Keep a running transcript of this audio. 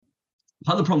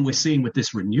Part of the problem we're seeing with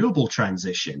this renewable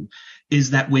transition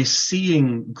is that we're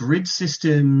seeing grid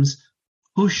systems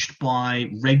pushed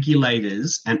by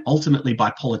regulators and ultimately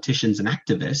by politicians and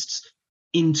activists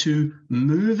into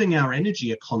moving our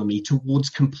energy economy towards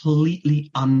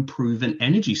completely unproven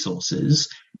energy sources,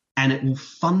 and it will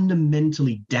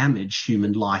fundamentally damage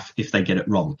human life if they get it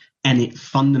wrong. And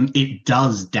it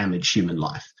does damage human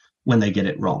life when they get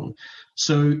it wrong.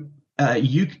 So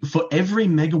for every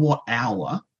megawatt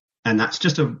hour, and that's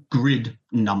just a grid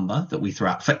number that we throw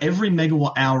out, for every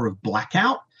megawatt hour of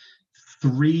blackout,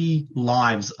 3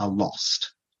 lives are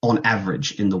lost on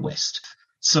average in the West.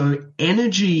 So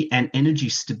energy and energy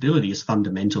stability is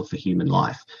fundamental for human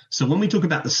life. So when we talk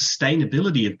about the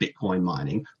sustainability of Bitcoin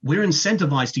mining, we're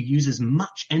incentivized to use as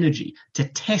much energy to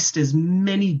test as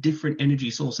many different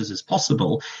energy sources as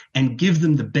possible and give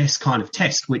them the best kind of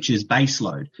test, which is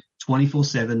baseload,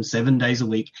 24/7, 7 days a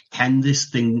week. Can this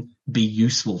thing be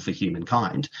useful for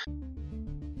humankind?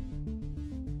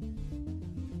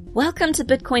 Welcome to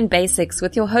Bitcoin Basics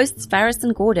with your hosts Faris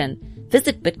and Gordon.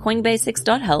 Visit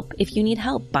bitcoinbasics.help if you need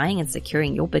help buying and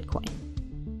securing your Bitcoin.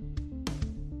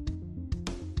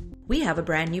 We have a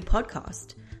brand new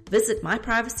podcast. Visit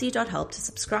myprivacy.help to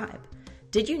subscribe.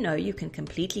 Did you know you can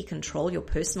completely control your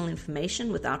personal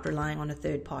information without relying on a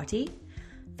third party?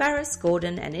 Faris,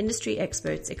 Gordon, and industry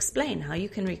experts explain how you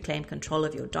can reclaim control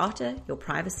of your data, your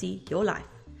privacy, your life.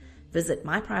 Visit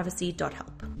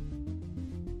myprivacy.help.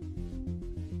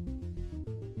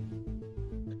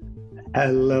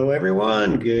 Hello,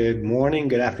 everyone. Good morning,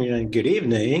 good afternoon, and good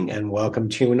evening, and welcome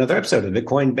to another episode of the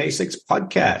Bitcoin Basics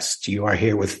podcast. You are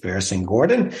here with Faris and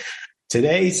Gordon.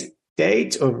 Today's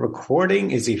date of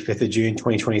recording is the 5th of June,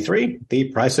 2023.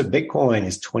 The price of Bitcoin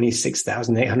is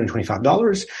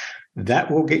 $26,825.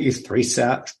 That will get you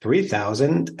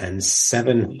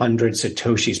 3,700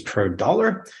 Satoshis per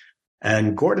dollar.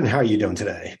 And Gordon, how are you doing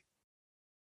today?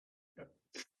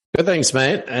 Good, thanks,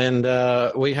 mate. And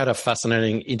we had a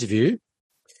fascinating interview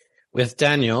with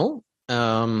Daniel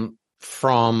from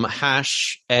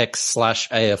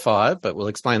 #X/AFI, but we'll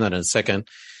explain that in a second.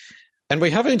 And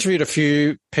we have interviewed a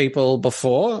few people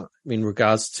before in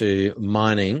regards to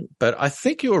mining, but I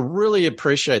think you'll really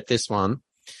appreciate this one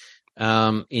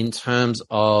in terms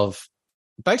of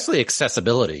basically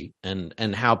accessibility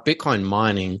and how Bitcoin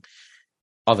mining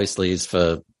obviously is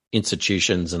for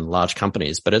institutions and large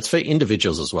companies, but it's for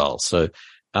individuals as well. So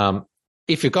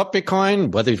if you've got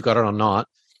Bitcoin, whether you've got it or not,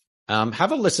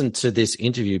 have a listen to this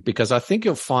interview, because I think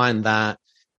you'll find that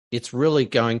it's really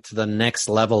going to the next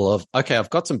level of, okay, I've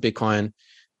got some Bitcoin,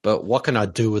 but what can I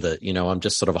do with it? You know, I'm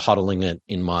just sort of hodling it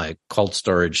in my cold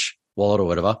storage wallet or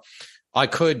whatever. I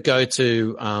could go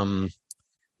to,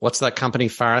 what's that company,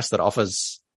 Faris, that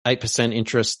offers 8%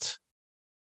 interest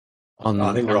on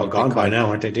I think they're all gone by now,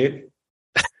 aren't they, dude?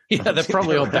 Yeah, they're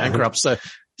probably all bankrupt. So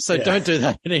yeah. Don't do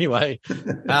that anyway.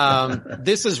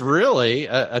 This is really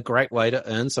a great way to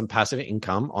earn some passive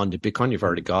income on the Bitcoin you've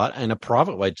already got, and a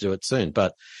private way to do it soon.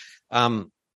 But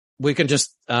we can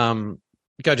just go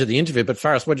to the interview. But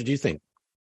Faris, what did you think?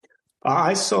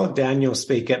 I saw Daniel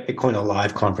speak at Bitcoin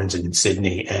Alive conference in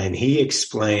Sydney, and he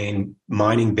explained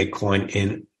mining Bitcoin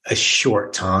in a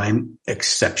short time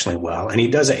exceptionally well. And he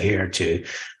does it here too.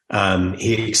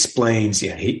 He explains,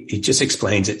 he just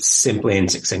explains it simply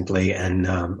and succinctly. And,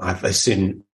 I've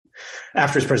assumed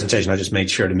after his presentation, I just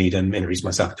made sure to meet him, introduce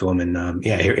myself to him. And,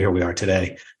 here we are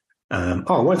today.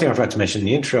 One thing I forgot to mention in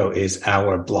the intro is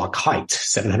our block height,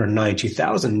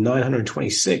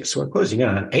 792,926. So we're closing in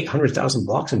on 800,000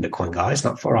 blocks in Bitcoin, guys,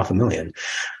 not far off a million.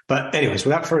 But anyways,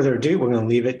 without further ado, we're going to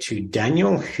leave it to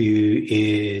Daniel, who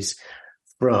is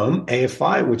from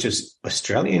AFI, which is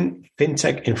Australian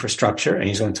Fintech Infrastructure, and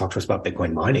he's going to talk to us about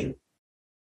Bitcoin mining.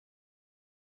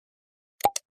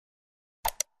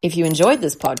 If you enjoyed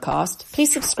this podcast,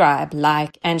 please subscribe,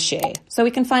 like, and share so we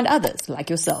can find others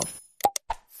like yourself.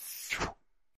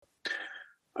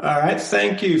 All right.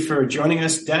 Thank you for joining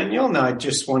us, Daniel. Now, I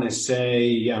just want to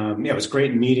say, it was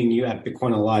great meeting you at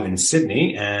Bitcoin Alive in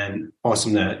Sydney, and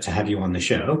awesome to have you on the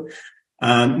show.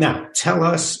 Now, tell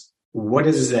us, what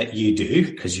is it that you do?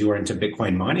 Because you are into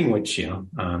Bitcoin mining, which,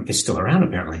 is still around,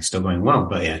 apparently, still going well.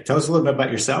 But yeah, tell us a little bit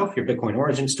about yourself, your Bitcoin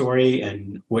origin story,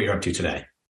 and what you're up to today.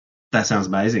 That sounds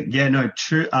amazing. Yeah, no,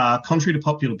 true. Contrary to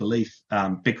popular belief,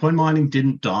 Bitcoin mining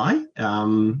didn't die,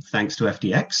 thanks to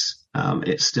FTX.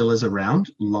 It still is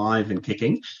around, live and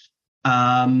kicking.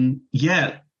 Amazing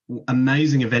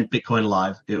event, Bitcoin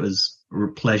Alive. It was a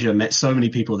pleasure. Met so many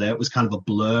people there. It was kind of a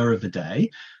blur of a day.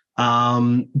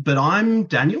 But I'm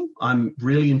Daniel. I'm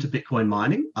really into Bitcoin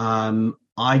mining.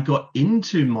 I got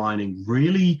into mining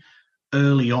really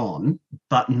early on,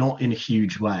 but not in a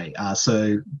huge way.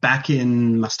 So back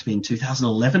in, must have been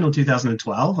 2011 or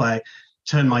 2012, I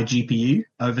turned my GPU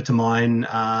over to mine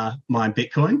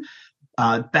Bitcoin.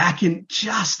 Back in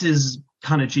just as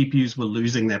kind of GPUs were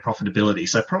losing their profitability.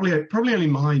 So probably only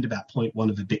mined about 0.1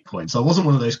 of a Bitcoin. So I wasn't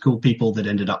one of those cool people that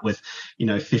ended up with,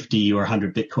 50 or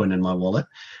 100 Bitcoin in my wallet.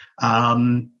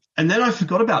 And then I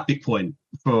forgot about Bitcoin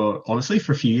for a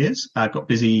few years. I got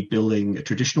busy building a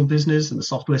traditional business in the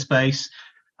software space.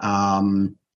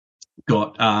 Got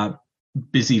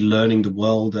busy learning the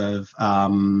world of,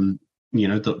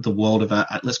 the world of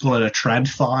let's call it a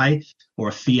TradFi or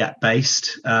a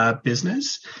fiat-based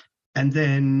business. And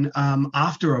then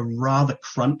after a rather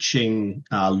crunching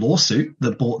lawsuit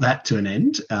that brought that to an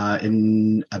end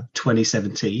in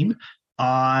 2017,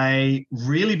 I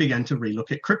really began to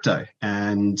relook at crypto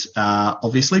and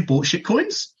obviously bought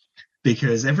shitcoins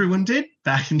because everyone did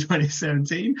back in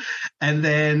 2017. And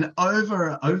then over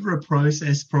a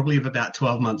process probably of about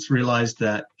 12 months, realized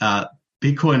that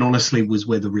Bitcoin honestly was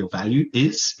where the real value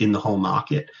is in the whole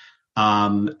market.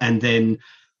 And then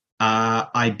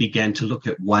I began to look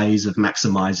at ways of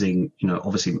maximizing,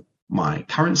 obviously my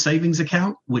current savings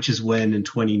account, which is when in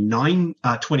 2018,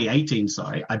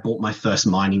 I bought my first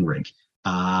mining rig.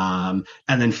 And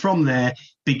then from there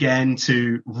began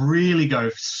to really go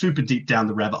super deep down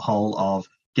the rabbit hole of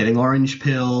getting orange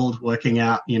pilled, working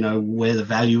out, where the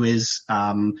value is,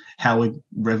 how we're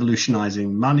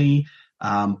revolutionizing money.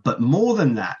 But more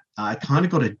than that, I kind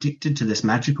of got addicted to this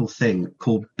magical thing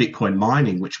called Bitcoin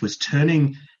mining, which was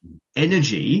turning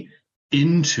energy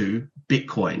into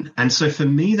Bitcoin. And so for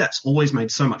me, that's always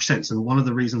made so much sense. And one of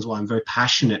the reasons why I'm very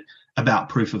passionate about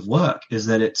proof of work is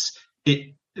that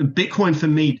Bitcoin for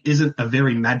me isn't a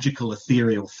very magical,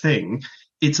 ethereal thing.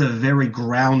 It's a very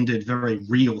grounded, very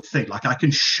real thing. Like I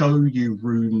can show you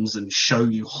rooms and show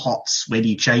you hot,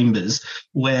 sweaty chambers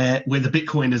where the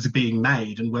Bitcoin is being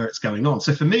made and where it's going on.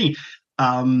 So for me,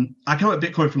 I come at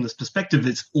Bitcoin from this perspective.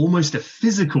 It's almost a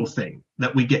physical thing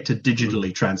that we get to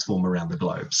digitally transform around the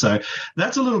globe. So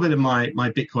that's a little bit of my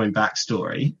Bitcoin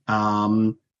backstory.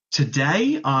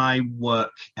 Today, I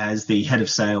work as the head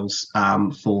of sales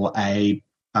for a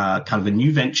kind of a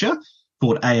new venture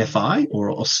called AFI,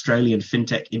 or Australian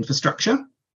Fintech Infrastructure.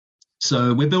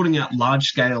 So we're building out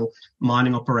large-scale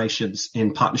mining operations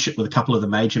in partnership with a couple of the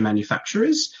major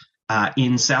manufacturers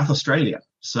in South Australia.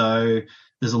 So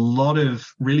there's a lot of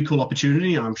really cool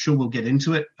opportunity, and I'm sure we'll get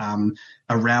into it,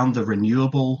 around the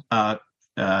renewable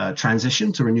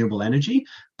transition to renewable energy,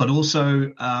 but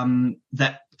also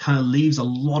that kind of leaves a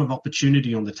lot of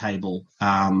opportunity on the table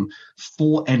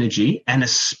for energy, and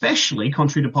especially,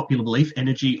 contrary to popular belief,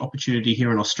 energy opportunity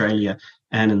here in Australia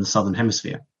and in the Southern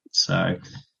Hemisphere. So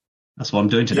that's what I'm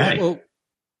doing today. Yeah,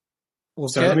 well,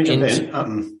 so let me jump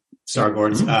in. Sorry,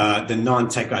 Gordon. The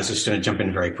non-tech guys are just going to jump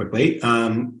in very quickly.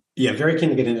 Very keen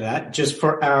to get into that. Just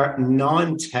for our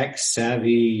non-tech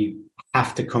savvy,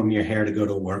 have to comb your hair to go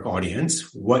to work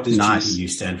audience, what does GPU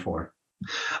stand for?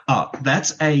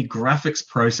 That's a graphics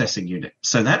processing unit.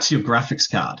 So that's your graphics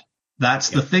card.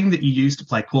 That's the thing that you use to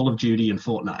play Call of Duty and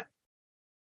Fortnite.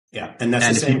 Yeah, and that's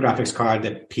the same graphics card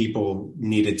that people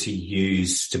needed to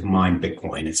use to mine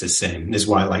Bitcoin. It's the same. This is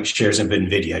why like shares of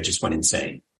NVIDIA just went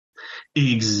insane.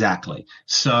 Exactly.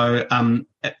 So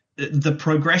the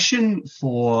progression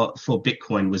for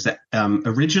Bitcoin was that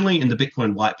originally in the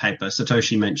Bitcoin white paper,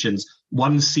 Satoshi mentions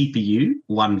one CPU,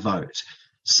 one vote.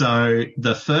 So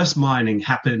the first mining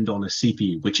happened on a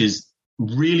CPU, which is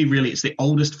really, it's the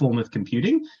oldest form of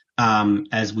computing,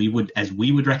 as we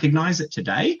would recognize it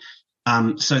today.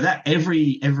 So that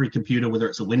every computer, whether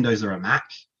it's a Windows or a Mac,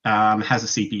 has a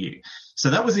CPU. So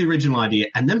that was the original idea.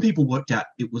 And then people worked out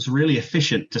it was really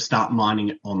efficient to start mining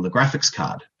it on the graphics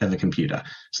card of the computer.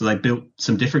 So they built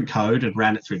some different code and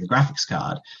ran it through the graphics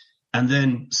card. And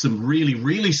then some really,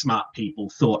 really smart people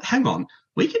thought, hang on,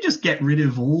 we can just get rid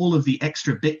of all of the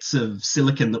extra bits of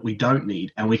silicon that we don't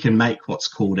need, and we can make what's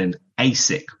called an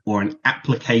ASIC, or an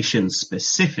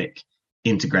application-specific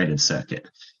integrated circuit.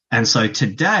 And so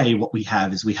today what we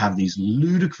have is these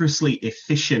ludicrously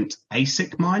efficient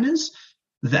ASIC miners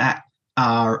that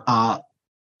are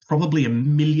probably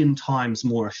 1 million times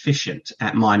more efficient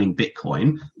at mining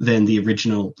Bitcoin than the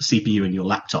original CPU in your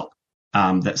laptop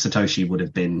that Satoshi would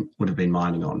have been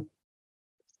mining on.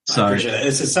 So I appreciate that.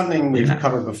 This is something we've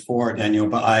covered before, Daniel,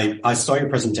 but I saw your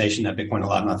presentation at Bitcoin a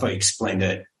lot, and I thought you explained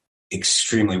it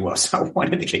extremely well. So I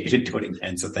wanted to get you to do it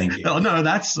again. So thank you. Oh no,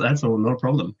 that's all, no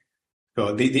problem.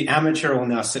 Cool. The amateur will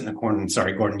now sit in the corner.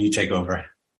 Sorry, Gordon, you take over.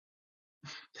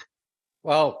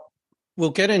 Well,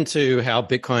 we'll get into how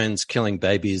Bitcoin's killing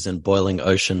babies and boiling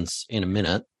oceans in a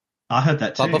minute. I heard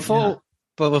that too. But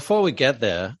But before we get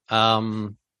there,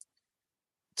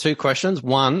 two questions.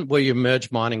 One, were you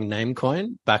merge mining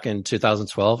Namecoin back in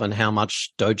 2012, and how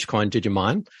much Dogecoin did you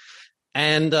mine?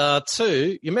 And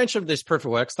two, you mentioned this proof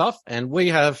of work stuff, and we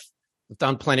have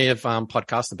done plenty of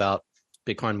podcasts about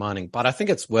Bitcoin mining, but I think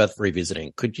it's worth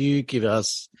revisiting. Could you give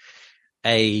us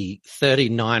a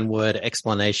 39-word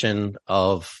explanation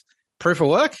of proof of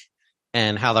work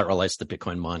and how that relates to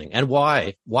Bitcoin mining, and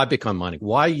why Bitcoin mining?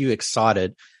 Why are you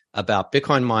excited about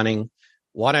Bitcoin mining?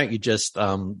 Why don't you just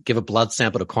give a blood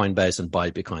sample to Coinbase and buy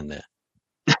Bitcoin there?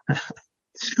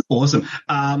 Awesome.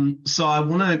 So I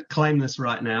want to claim this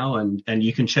right now, and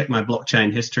you can check my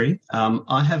blockchain history.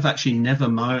 I have actually never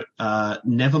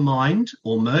mined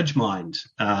or merge mined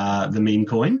the meme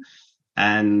coin.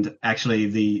 And actually,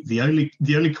 the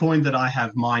only coin that I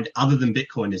have mined other than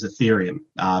Bitcoin is Ethereum,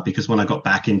 because when I got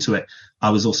back into it, I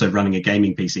was also running a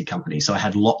gaming PC company, so I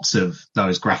had lots of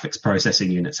those graphics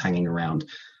processing units hanging around.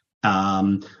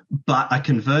 But I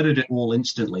converted it all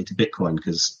instantly to Bitcoin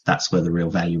because that's where the real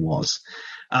value was.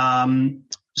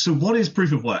 So what is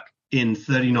proof of work in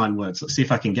 39 words? Let's see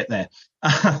if I can get there.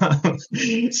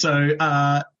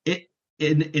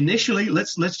 Initially,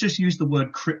 let's just use the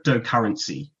word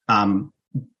cryptocurrency.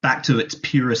 Back to its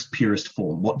purest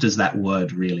form. What does that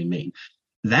word really mean?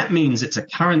 That means it's a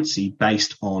currency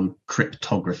based on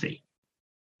cryptography.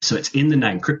 So it's in the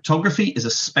name. Cryptography is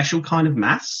a special kind of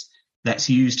maths that's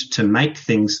used to make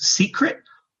things secret,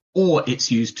 or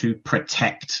it's used to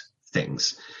protect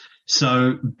things.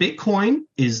 So Bitcoin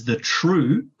is the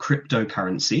true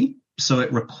cryptocurrency. So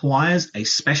it requires a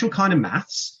special kind of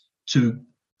maths to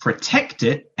protect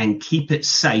it and keep it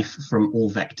safe from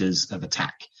all vectors of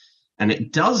attack. And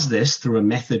it does this through a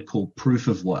method called proof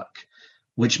of work,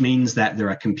 which means that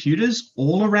there are computers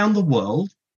all around the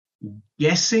world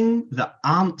guessing the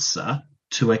answer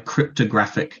to a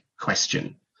cryptographic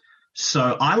question.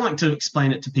 So I like to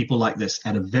explain it to people like this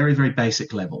at a very, very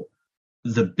basic level.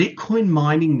 The Bitcoin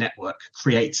mining network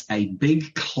creates a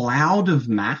big cloud of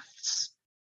maths,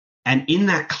 and in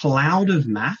that cloud of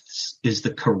maths is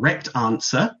the correct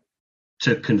answer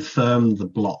to confirm the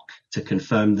block, to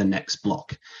confirm the next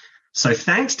block. So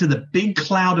thanks to the big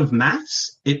cloud of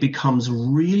maths, it becomes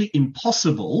really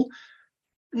impossible,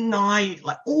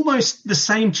 like almost the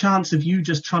same chance of you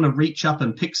just trying to reach up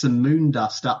and pick some moon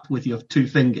dust up with your two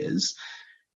fingers,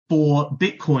 for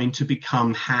Bitcoin to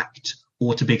become hacked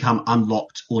or to become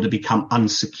unlocked or to become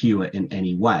unsecure in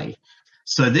any way.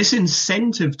 So this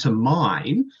incentive to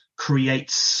mine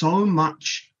creates so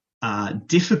much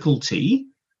difficulty,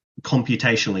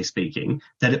 computationally speaking,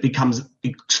 that it becomes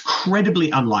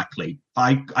incredibly unlikely.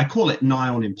 I call it nigh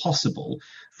on impossible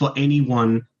for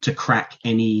anyone to crack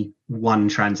any one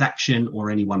transaction or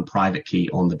any one private key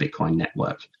on the Bitcoin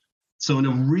network. So in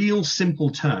a real simple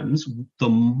terms, the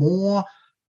more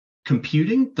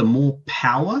computing, the more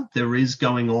power there is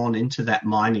going on into that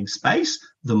mining space,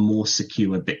 the more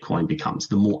secure Bitcoin becomes,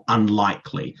 the more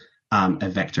unlikely a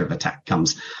vector of attack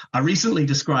comes. I recently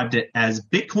described it as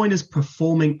Bitcoin is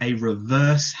performing a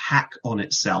reverse hack on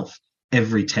itself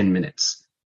every 10 minutes.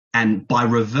 And by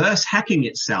reverse hacking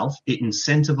itself, it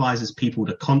incentivizes people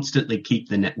to constantly keep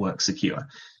the network secure.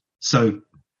 So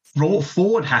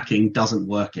forward hacking doesn't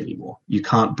work anymore. You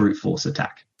can't brute force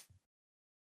attack.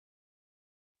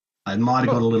 It might have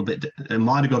got a little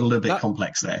bit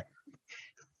complex there.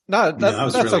 No,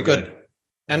 that's really all good.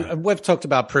 And we've talked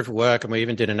about proof of work, and we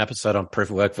even did an episode on proof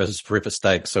of work versus proof of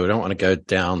stake. So we don't want to go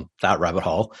down that rabbit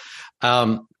hole.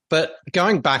 But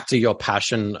going back to your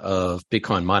passion of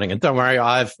Bitcoin mining, and don't worry,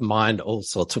 I've mined all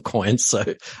sorts of coins. So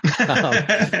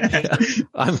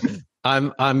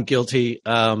I'm guilty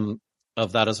of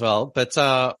that as well. But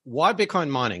why Bitcoin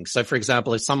mining? So, for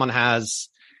example, if someone has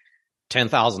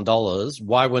 $10,000,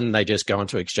 why wouldn't they just go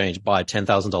into exchange, buy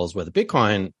 $10,000 worth of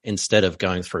Bitcoin instead of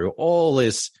going through all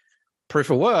this proof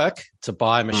of work to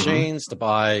buy machines, to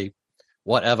buy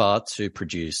whatever to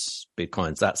produce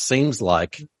Bitcoins? That seems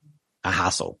like a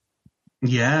hassle.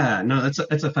 Yeah, no,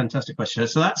 it's a fantastic question.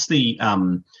 So that's the,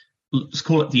 let's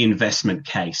call it the investment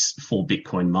case for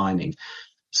Bitcoin mining.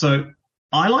 So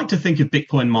I like to think of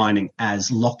Bitcoin mining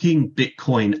as locking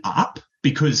Bitcoin up,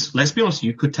 because let's be honest,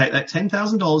 you could take that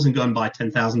 $10,000 and go and buy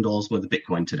 $10,000 worth of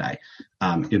Bitcoin today.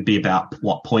 It'd be about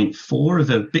 0.4 of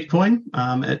a Bitcoin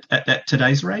at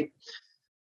today's rate.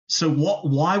 So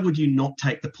why would you not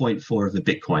take the 0.4 of a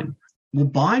Bitcoin? Well,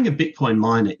 buying a Bitcoin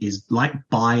miner is like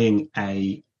buying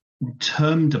a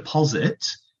term deposit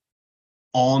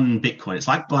on Bitcoin. It's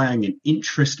like buying an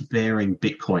interest-bearing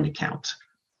Bitcoin account,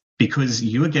 because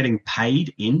you are getting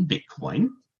paid in Bitcoin.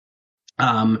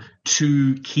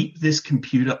 to keep this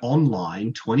computer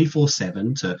online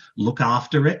 24/7, to look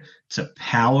after it, to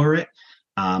power it,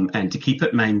 and to keep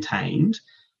it maintained.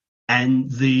 And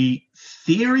the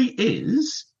theory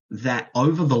is that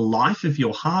over the life of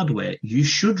your hardware, you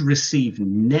should receive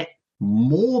net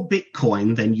more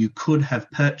Bitcoin than you could have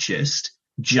purchased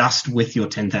just with your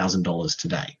 $10,000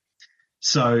 today.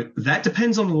 So that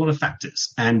depends on a lot of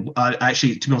factors. And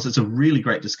actually, to be honest, it's a really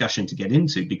great discussion to get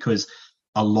into, because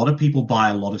a lot of people buy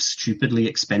a lot of stupidly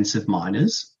expensive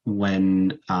miners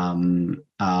when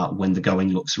the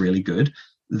going looks really good.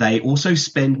 They also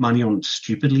spend money on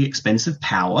stupidly expensive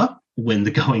power when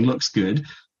the going looks good,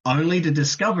 only to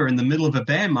discover in the middle of a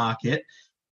bear market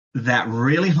that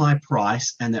really high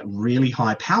price and that really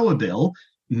high power bill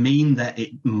mean that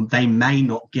they may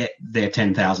not get their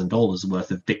 $10,000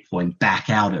 worth of Bitcoin back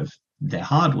out of their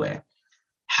hardware.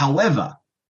 However,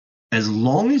 as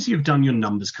long as you've done your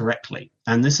numbers correctly,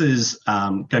 and this is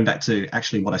going back to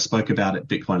actually what I spoke about at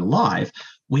Bitcoin Live,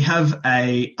 I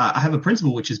have a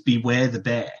principle which is beware the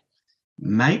bear.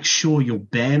 Make sure your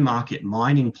bear market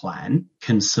mining plan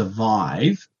can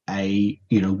survive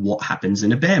what happens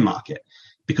in a bear market.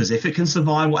 Because if it can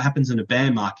survive what happens in a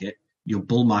bear market, your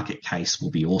bull market case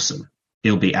will be awesome.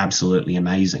 It'll be absolutely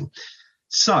amazing.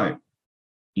 So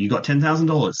you got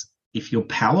 $10,000. If your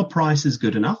power price is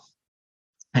good enough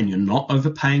and you're not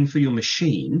overpaying for your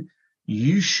machine,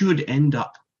 you should end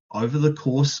up over the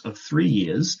course of 3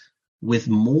 years with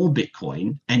more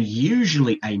Bitcoin, and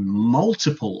usually a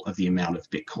multiple of the amount of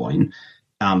Bitcoin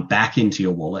back into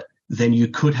your wallet than you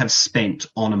could have spent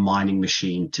on a mining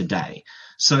machine today.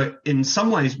 So in some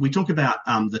ways, we talk about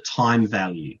the time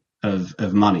value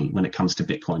of money when it comes to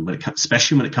Bitcoin,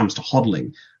 especially when it comes to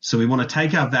hodling. So we want to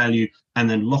take our value and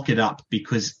then lock it up,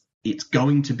 because it's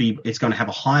going to have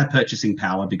a higher purchasing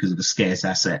power because of a scarce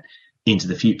asset into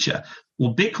the future.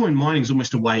 Well, Bitcoin mining is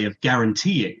almost a way of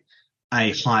guaranteeing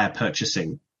a higher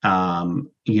purchasing,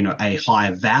 a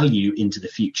higher value into the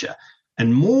future.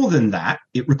 And more than that,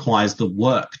 it requires the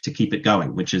work to keep it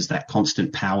going, which is that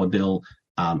constant power bill,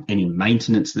 any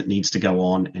maintenance that needs to go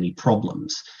on, any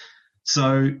problems.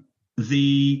 So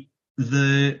the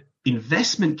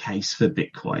investment case for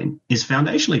Bitcoin is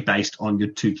foundationally based on your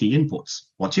two key inputs.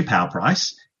 What's your power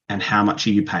price and how much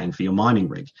are you paying for your mining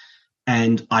rig?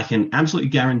 And I can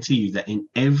absolutely guarantee you that in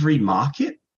every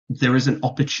market, there is an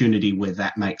opportunity where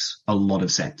that makes a lot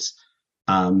of sense.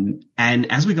 And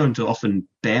as we go into often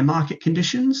bear market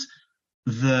conditions,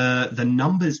 the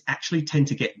numbers actually tend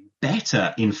to get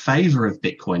better in favor of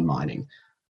Bitcoin mining,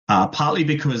 partly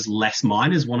because less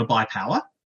miners want to buy power.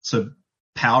 So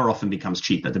power often becomes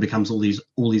cheaper. There becomes all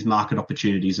these market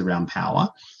opportunities around power.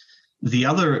 The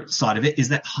other side of it is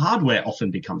that hardware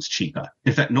often becomes cheaper.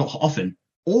 In fact, not often,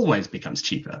 always becomes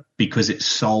cheaper, because it's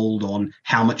sold on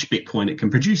how much Bitcoin it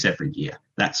can produce every year.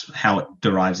 That's how it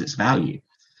derives its value.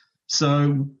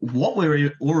 So what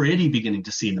we're already beginning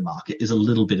to see in the market is a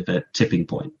little bit of a tipping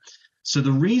point. So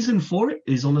the reason for it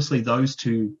is honestly those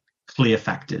two clear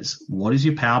factors. What is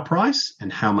your power price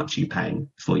and how much are you paying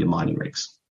for your mining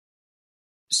rigs?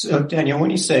 So Daniel,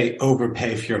 when you say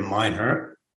overpay for your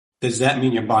miner, does that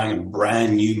mean you're buying a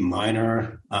brand new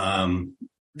miner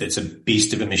that's a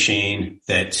beast of a machine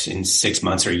that in 6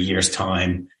 months or a year's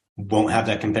time won't have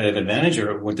that competitive advantage?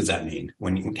 Or what does that mean?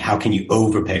 How can you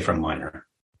overpay for a miner?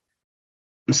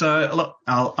 So look,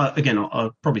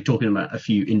 I'll probably talking about a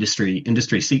few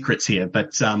industry secrets here,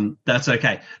 but that's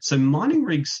okay. So mining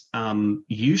rigs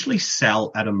usually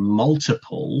sell at a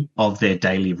multiple of their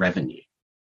daily revenue.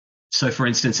 So for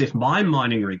instance, if my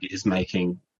mining rig is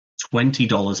making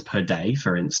 $20 per day,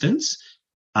 for instance,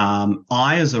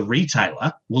 I as a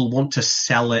retailer will want to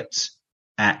sell it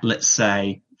at, let's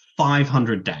say,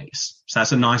 500 days. So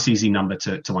that's a nice, easy number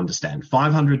to understand.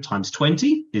 500 times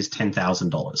 20 is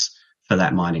 $10,000 for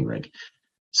that mining rig.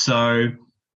 So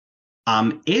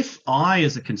if I,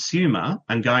 as a consumer,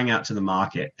 am going out to the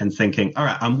market and thinking, all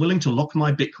right, I'm willing to lock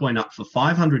my Bitcoin up for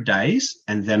 500 days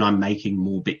and then I'm making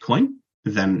more Bitcoin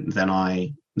than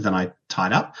I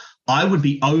tied up, I would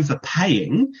be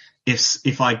overpaying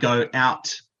if I go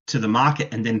out to the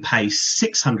market and then pay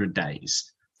 600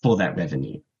 days for that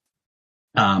revenue.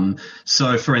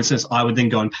 So for instance, I would then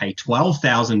go and pay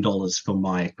 $12,000 for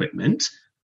my equipment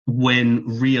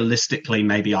when realistically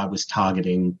maybe I was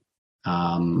targeting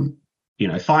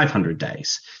 500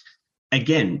 days.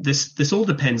 Again, this all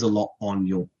depends a lot on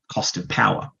your cost of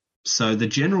power. So the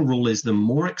general rule is the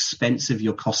more expensive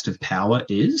your cost of power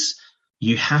is,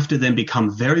 you have to then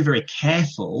become very, very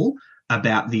careful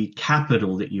about the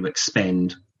capital that you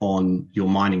expend on your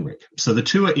mining rig. So the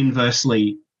two are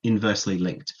inversely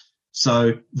linked.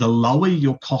 So the lower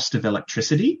your cost of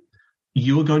electricity,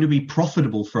 you're going to be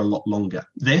profitable for a lot longer.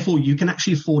 Therefore, you can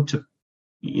actually afford to,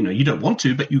 you don't want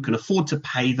to, but you can afford to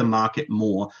pay the market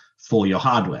more for your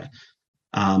hardware,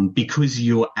 because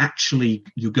you're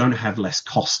going to have less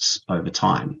costs over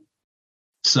time.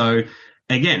 So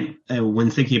again,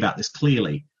 when thinking about this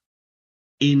clearly,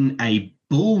 in a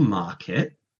bull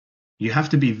market, you have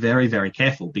to be very, very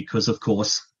careful, because of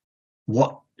course,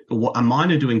 what a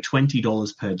miner doing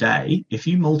 $20 per day, if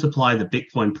you multiply the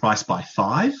Bitcoin price by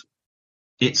 5,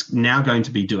 it's now going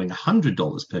to be doing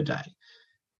 $100 per day.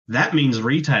 That means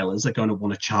retailers are going to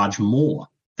want to charge more.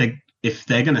 If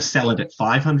they're going to sell it at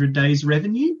 500 days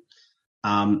revenue,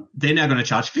 they're now going to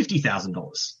charge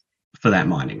 $50,000 for that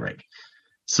mining rig.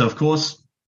 So of course,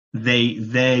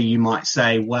 you might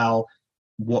say, well,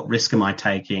 what risk am I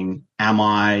taking? Am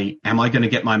I going to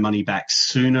get my money back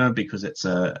sooner because it's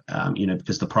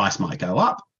because the price might go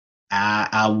up?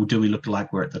 Do we look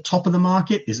like we're at the top of the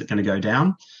market? Is it going to go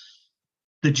down?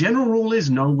 The general rule is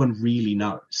no one really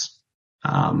knows.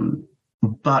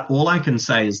 But all I can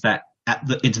say is that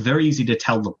it's very easy to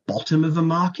tell the bottom of a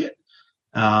market,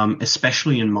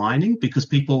 especially in mining, because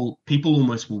people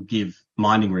almost will give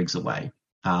mining rigs away.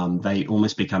 They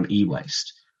almost become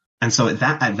e-waste. And so at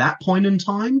that point in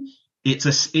time, it's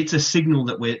a signal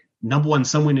that we're, number one,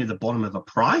 somewhere near the bottom of a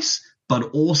price, but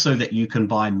also that you can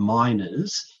buy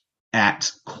miners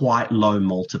at quite low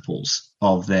multiples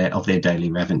of their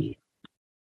daily revenue.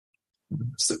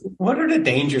 So what are the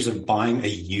dangers of buying a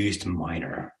used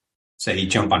miner? Say you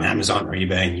jump on Amazon or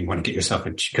eBay and you want to get yourself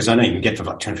because I know you can get for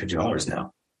like $250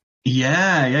 now.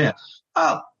 Yeah.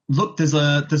 Look, there's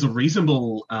a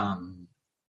reasonable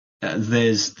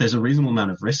there's a reasonable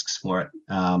amount of risks for it.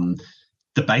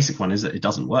 The basic one is that it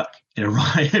doesn't work. It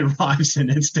arrives and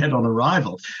it's dead on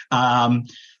arrival.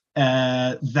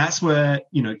 That's where,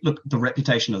 look, the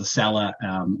reputation of the seller,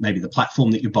 maybe the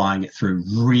platform that you're buying it through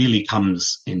really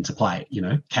comes into play.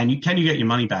 Can you get your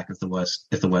money back if the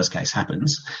worst case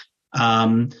happens?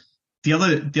 The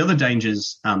other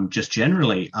dangers, just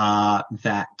generally, are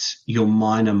that your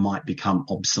miner might become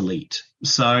obsolete.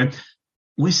 So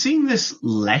we're seeing this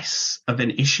less of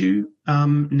an issue,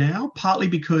 now, partly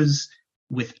because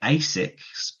with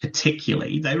ASICs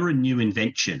particularly, they were a new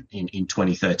invention in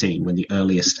 2013 when the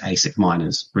earliest ASIC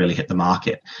miners really hit the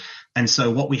market. And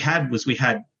so what we had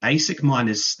ASIC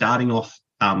miners starting off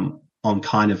on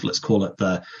kind of, let's call it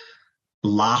the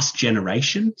last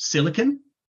generation silicon.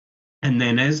 And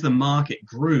then as the market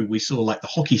grew, we saw like the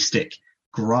hockey stick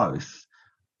growth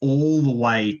all the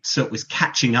way. So it was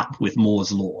catching up with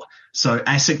Moore's law. So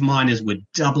ASIC miners were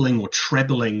doubling or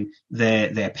trebling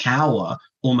their power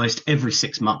almost every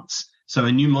 6 months. So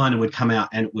a new miner would come out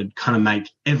and it would kind of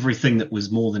make everything that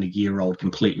was more than a year old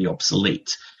completely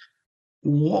obsolete.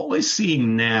 What we're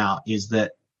seeing now is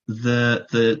that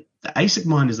the ASIC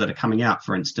miners that are coming out,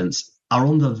 for instance, are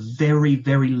on the very,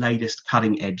 very latest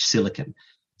cutting edge silicon.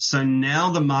 So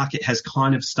now the market has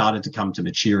kind of started to come to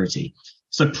maturity.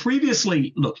 So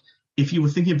previously, look, if you were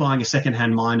thinking of buying a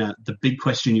secondhand miner, the big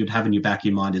question you'd have in your back of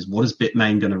your mind is, what is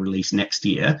Bitmain going to release next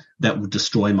year that will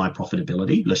destroy my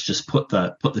profitability? Let's just put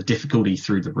the difficulty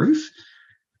through the roof.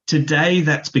 Today,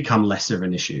 that's become less of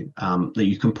an issue, that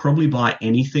you can probably buy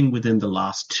anything within the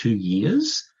last 2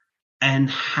 years and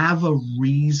have a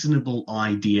reasonable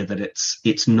idea that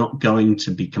it's not going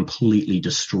to be completely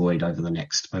destroyed over the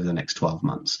next 12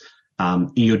 months.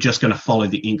 You're just going to follow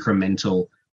the incremental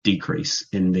decrease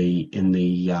in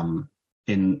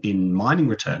mining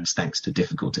returns thanks to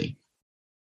difficulty.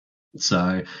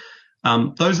 So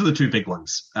those are the two big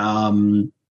ones.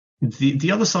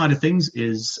 The other side of things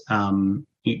is, can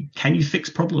you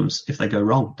fix problems if they go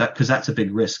wrong? Because that's a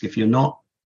big risk. If you're not,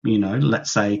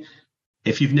 let's say,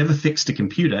 if you've never fixed a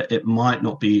computer, it might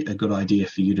not be a good idea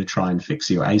for you to try and fix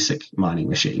your ASIC mining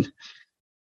machine.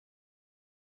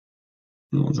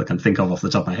 The ones I can think of off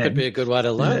the top of my head. Could be a good way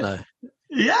to learn, though.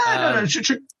 Yeah,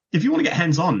 no. If you want to get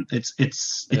hands-on, it's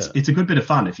a good bit of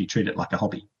fun if you treat it like a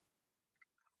hobby.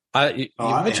 You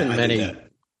mentioned many.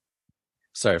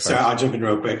 Sorry, I'll jump in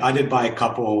real quick. I did buy a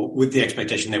couple with the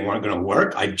expectation they weren't going to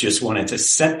work. I just wanted to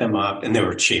set them up, and they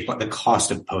were cheap. Like the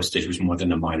cost of postage was more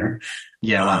than a miner.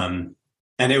 Yeah. Wow.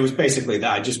 And it was basically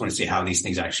that I just want to see how these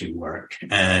things actually work.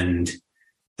 And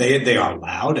they are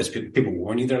loud, as people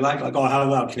warn you. They're like, oh, how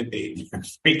loud can it be?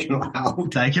 Freaking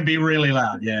loud. They can be really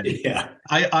loud. Yeah. Yeah.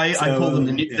 I call them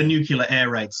the nuclear air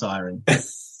raid siren.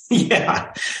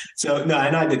 Yeah. So no,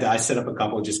 and I did that. I set up a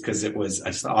couple just because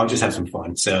I'll just have some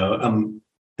fun. So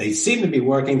they seem to be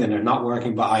working, then they're not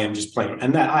working, but I am just playing.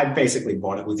 And that I basically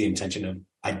bought it with the intention of,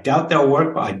 I doubt they'll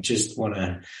work, but I just want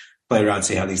to play around,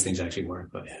 see how these things actually work.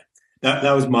 But yeah,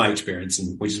 that was my experience,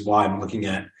 and which is why I'm looking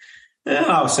at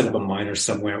I'll set up a miner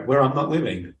somewhere where I'm not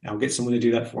living. I'll get someone to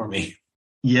do that for me.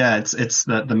 Yeah, it's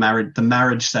the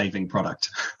marriage saving product.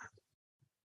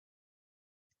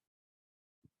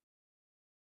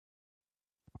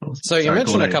 So Sorry, you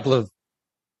mentioned Gordon. a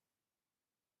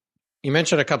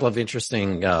couple of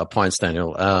interesting points,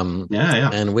 Daniel. Yeah.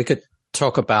 And we could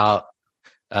talk about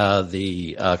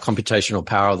the computational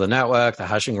power of the network, the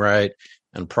hashing rate,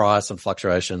 and price and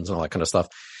fluctuations and all that kind of stuff.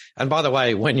 And by the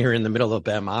way, when you're in the middle of a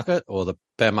bear market or the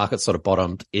bear market sort of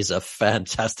bottomed, is a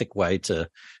fantastic way to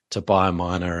buy a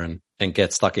miner and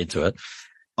get stuck into it.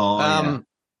 Yeah.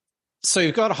 So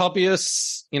you've got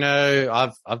hobbyists,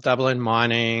 I've dabbled in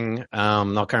mining,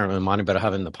 not currently mining, but I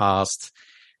have in the past,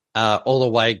 all the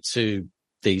way to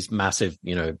these massive,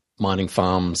 mining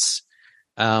farms.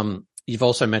 You've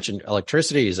also mentioned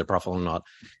electricity. Is it profitable or not?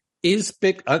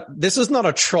 This is not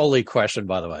a trolley question,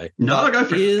 by the way. No, go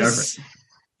for it.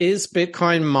 Is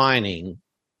Bitcoin mining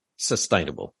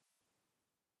sustainable?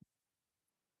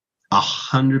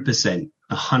 100%,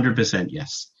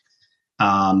 yes.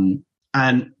 And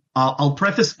I'll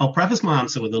preface my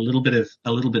answer with a little bit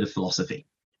of philosophy.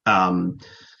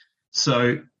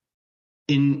 So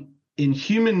in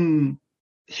human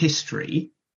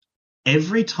history,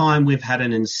 every time we've had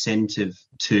an incentive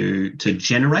to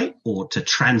generate or to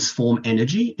transform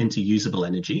energy into usable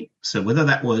energy, so whether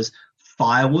that was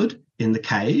firewood in the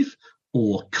cave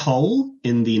or coal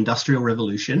in the Industrial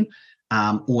Revolution,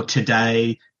 or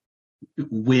today,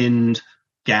 wind,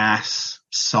 gas,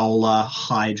 solar,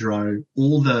 hydro,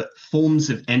 all the forms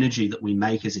of energy that we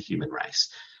make as a human race,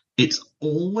 it's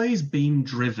always been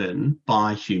driven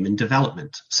by human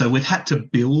development. So we've had to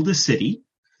build a city,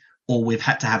 or we've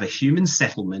had to have a human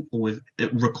settlement, or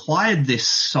it required this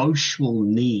social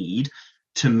need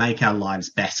to make our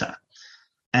lives better.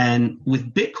 And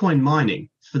with Bitcoin mining,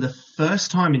 for the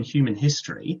first time in human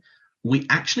history, we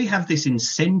actually have this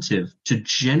incentive to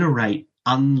generate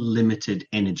unlimited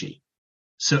energy.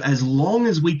 So as long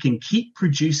as we can keep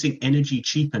producing energy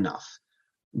cheap enough,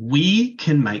 we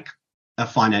can make a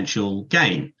financial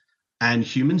gain. And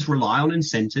humans rely on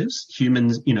incentives. Human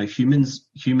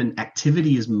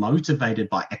activity is motivated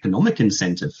by economic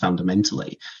incentive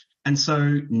fundamentally. And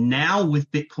so now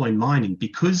with Bitcoin mining,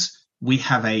 because we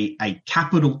have a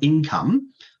capital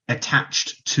income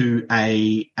attached to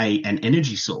an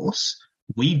energy source,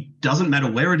 doesn't matter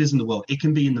where it is in the world. It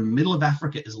can be in the middle of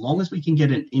Africa. As long as we can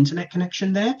get an internet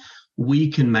connection there,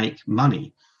 we can make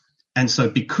money. And so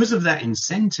because of that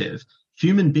incentive,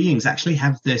 human beings actually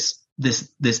have this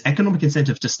economic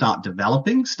incentive to start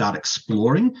developing, start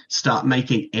exploring, start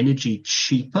making energy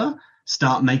cheaper,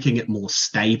 start making it more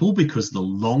stable, because the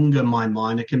longer my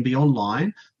miner can be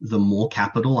online, the more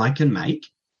capital I can make.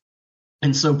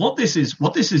 And so what this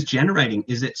is generating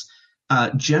is it's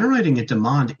generating a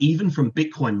demand even from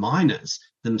Bitcoin miners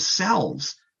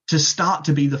themselves to start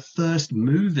to be the first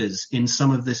movers in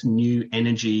some of this new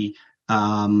energy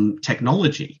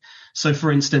technology. So,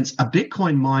 for instance, a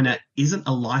Bitcoin miner isn't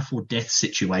a life or death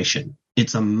situation.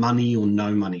 It's a money or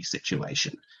no money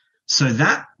situation. So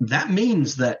that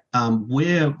means that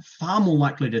we're far more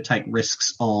likely to take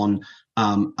risks on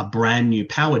a brand new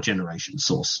power generation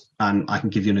source. And I can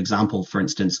give you an example, for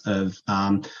instance, of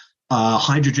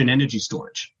hydrogen energy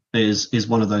storage is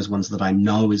one of those ones that I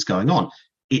know is going on.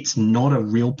 It's not a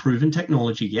real proven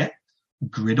technology yet.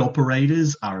 Grid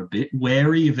operators are a bit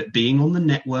wary of it being on the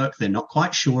network. They're not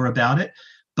quite sure about it.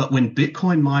 But when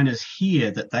Bitcoin miners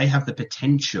hear that they have the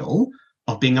potential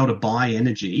of being able to buy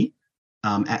energy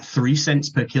at 3 cents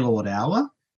per kilowatt hour,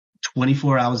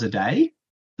 24 hours a day,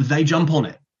 they jump on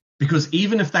it. Because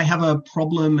even if they have a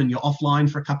problem and you're offline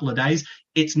for a couple of days,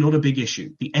 it's not a big issue.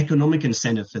 The economic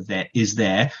incentive for that is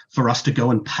there for us to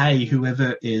go and pay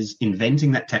whoever is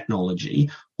inventing that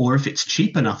technology, or if it's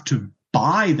cheap enough to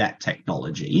buy that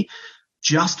technology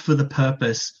just for the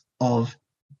purpose of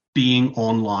being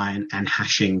online and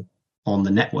hashing on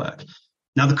the network.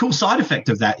 Now, the cool side effect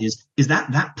of that is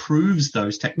that proves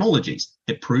those technologies.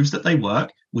 It proves that they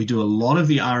work. We do a lot of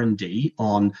the R&D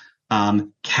on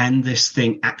can this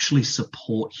thing actually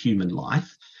support human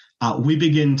life? We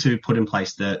begin to put in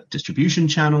place the distribution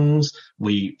channels.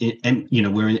 We're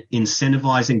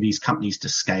incentivizing these companies to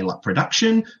scale up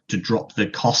production, to drop the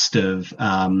cost of,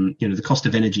 the cost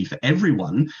of energy for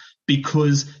everyone,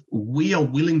 because we are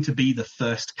willing to be the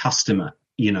first customer.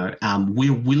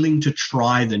 We're willing to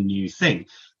try the new thing,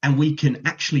 and we can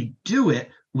actually do it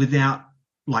without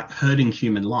hurting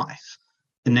human life.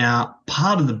 Now,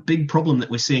 part of the big problem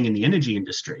that we're seeing in the energy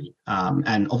industry,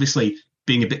 and obviously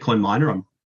being a Bitcoin miner, I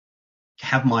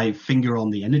have my finger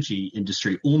on the energy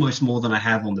industry almost more than I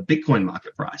have on the Bitcoin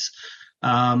market price.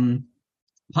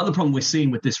 Part of the problem we're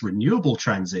seeing with this renewable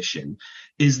transition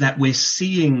is that we're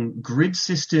seeing grid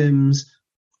systems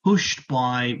pushed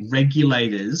by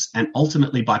regulators and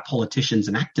ultimately by politicians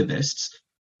and activists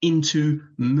into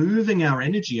moving our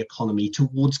energy economy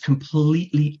towards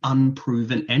completely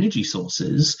unproven energy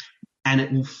sources, and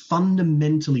it will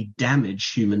fundamentally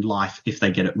damage human life if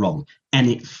they get it wrong. And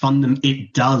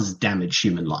it does damage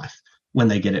human life when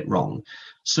they get it wrong.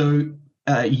 So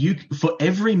for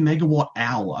every megawatt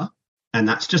hour, and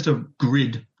that's just a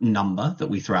grid number that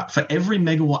we throw out, for every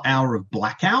megawatt hour of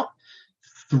blackout,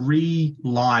 3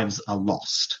 lives are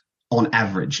lost on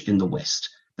average in the West.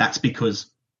 That's because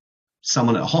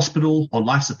someone at a hospital on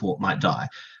life support might die.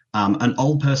 An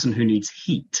old person who needs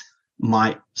heat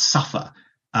might suffer.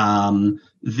 The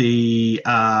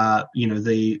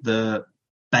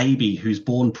baby who's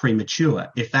born premature,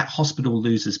 if that hospital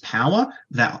loses power,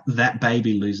 that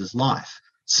baby loses life.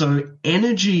 So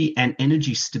energy and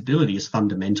energy stability is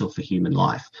fundamental for human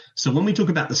life. So when we talk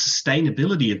about the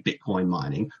sustainability of Bitcoin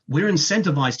mining, we're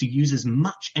incentivized to use as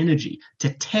much energy, to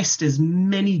test as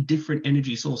many different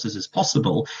energy sources as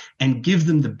possible and give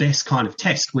them the best kind of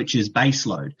test, which is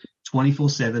baseload,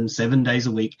 24/7, 7 days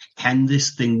a week. Can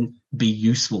this thing be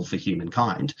useful for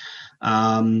humankind?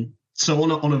 So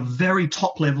on a very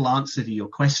top level answer to your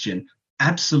question,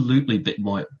 absolutely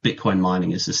Bitcoin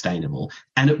mining is sustainable,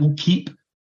 and it will keep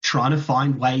trying to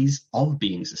find ways of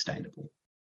being sustainable.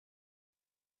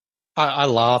 I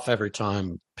laugh every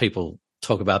time people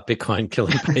talk about Bitcoin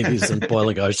killing babies and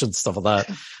boiling oceans, stuff like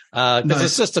that, because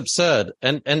it's just absurd.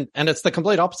 And it's the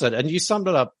complete opposite. And you summed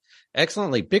it up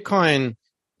excellently. Bitcoin,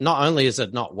 not only is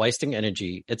it not wasting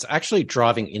energy, it's actually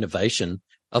driving innovation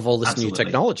of all this new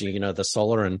technology, the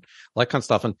solar and that kind of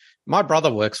stuff. And my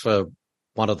brother works for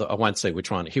I won't say which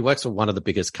one. He works for one of the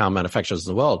biggest car manufacturers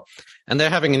in the world. And they're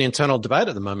having an internal debate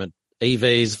at the moment,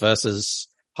 EVs versus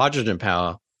hydrogen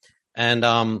power. And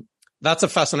that's a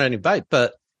fascinating debate.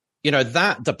 But,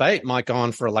 that debate might go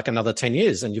on for like another 10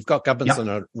 years. And you've got governments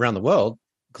around the world,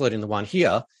 including the one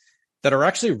here, that are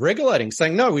actually regulating,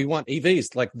 saying, no, we want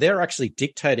EVs. Like they're actually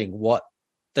dictating what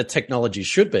the technology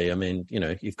should be. I mean,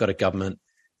 you've got a government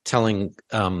telling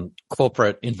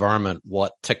corporate environment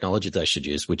what technology they should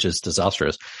use, which is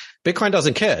disastrous. Bitcoin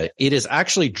doesn't care. It is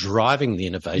actually driving the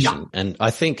innovation. And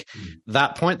I think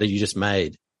that point that you just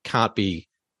made can't be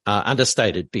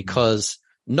understated, because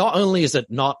not only is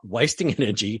it not wasting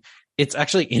energy, it's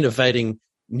actually innovating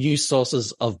new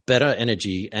sources of better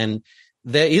energy. And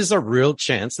there is a real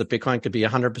chance that Bitcoin could be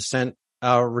 100%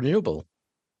 renewable.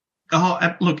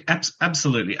 Oh, look,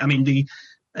 absolutely. I mean,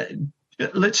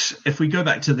 if we go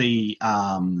back to the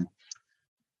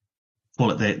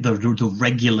the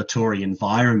regulatory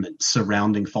environment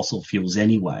surrounding fossil fuels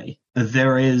anyway,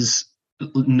 there is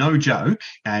no joke,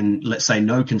 and let's say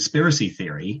no conspiracy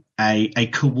theory, a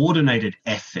coordinated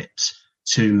effort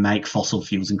to make fossil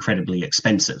fuels incredibly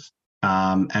expensive.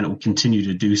 And it will continue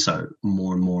to do so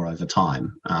more and more over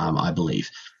time, I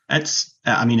believe.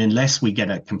 Unless we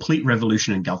get a complete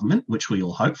revolution in government, which we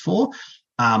all hope for,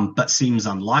 but seems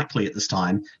unlikely at this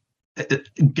time,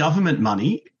 government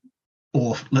money,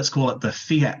 or let's call it the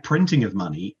fiat printing of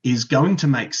money, is going to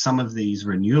make some of these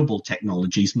renewable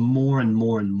technologies more and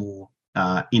more and more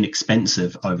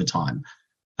inexpensive over time.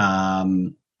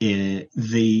 The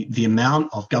amount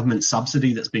of government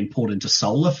subsidy that's been poured into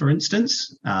solar, for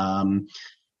instance,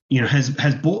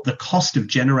 has brought the cost of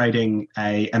generating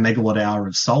a megawatt hour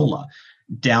of solar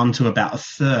down to about a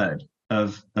third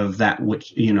of that,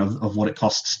 which, of what it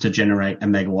costs to generate a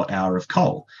megawatt hour of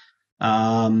coal.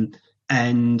 And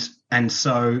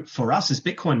so for us as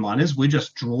Bitcoin miners, we're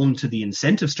just drawn to the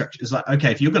incentive structure. It's like,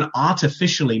 okay, if you're going to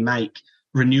artificially make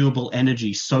renewable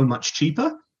energy so much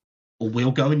cheaper,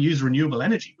 we'll go and use renewable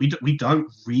energy. We don't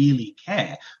really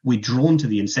care. We're drawn to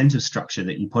the incentive structure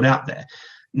that you put out there.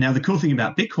 Now, the cool thing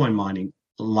about Bitcoin mining,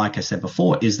 like I said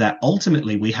before, is that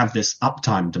ultimately we have this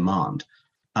uptime demand.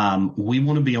 We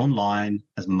want to be online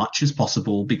as much as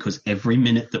possible, because every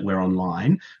minute that we're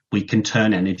online, we can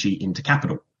turn energy into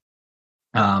capital.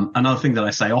 Another thing that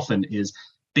I say often is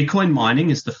Bitcoin mining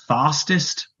is the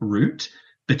fastest route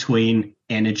between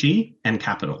energy and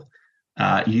capital.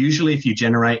 Usually if you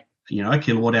generate, a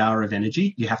kilowatt hour of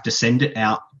energy, you have to send it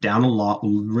out down a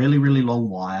really, really long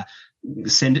wire,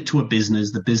 send it to a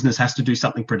business. The business has to do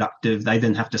something productive. They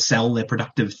then have to sell their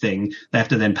productive thing. They have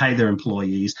to then pay their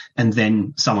employees, and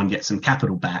then someone gets some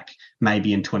capital back,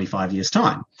 maybe in 25 years'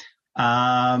 time.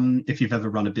 If you've ever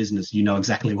run a business, you know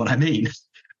exactly what I mean.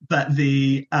 But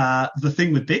the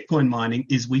thing with Bitcoin mining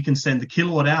is we can send the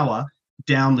kilowatt hour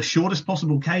down the shortest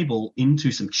possible cable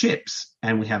into some chips,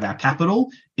 and we have our capital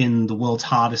in the world's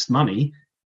hardest money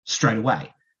straight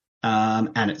away.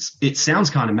 And it sounds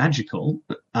kind of magical,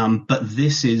 but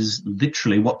this is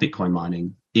literally what Bitcoin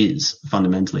mining is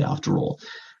fundamentally, after all.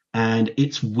 And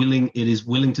it is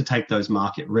willing to take those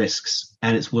market risks,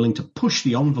 and it's willing to push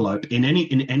the envelope in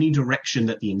any direction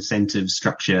that the incentive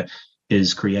structure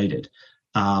is created.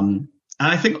 And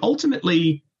I think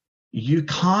ultimately you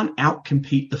can't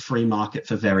outcompete the free market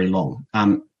for very long.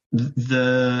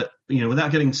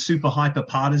 Without getting super hyper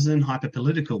partisan, hyper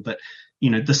political, but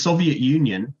the Soviet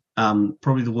Union,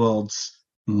 probably the world's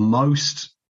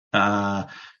most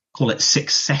call it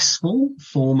successful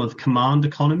form of command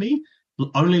economy,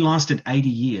 only lasted 80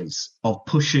 years of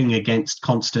pushing against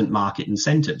constant market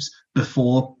incentives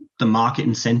before the market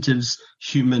incentives,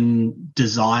 human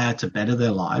desire to better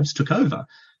their lives took over.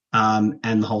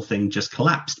 And the whole thing just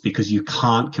collapsed because you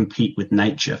can't compete with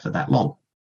nature for that long.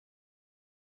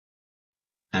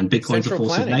 And Bitcoin's a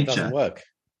force of nature. Doesn't work.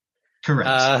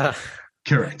 Correct.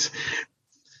 Correct.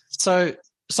 So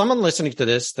someone listening to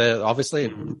this, they're obviously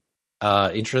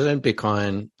interested in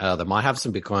Bitcoin. They might have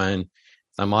some Bitcoin.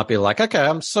 They might be like, okay,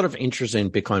 I'm sort of interested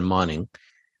in Bitcoin mining.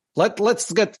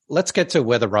 Let's get to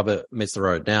where the rubber meets the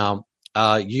road. Now,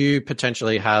 you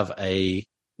potentially have a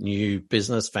new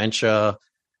business venture.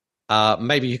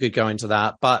 Maybe you could go into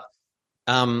that. But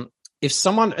if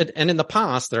someone, and in the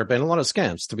past, there have been a lot of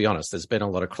scams, to be honest. There's been a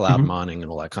lot of cloud mining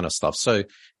and all that kind of stuff. So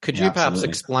could you perhaps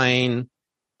explain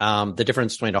the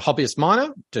difference between a hobbyist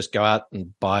miner, just go out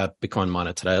and buy a Bitcoin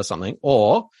miner today or something,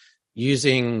 or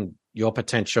using your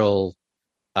potential,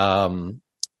 I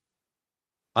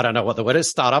don't know what the word is,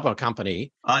 startup or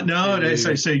company? No.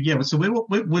 So we're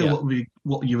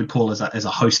what you would call as a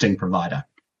hosting provider.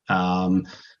 Though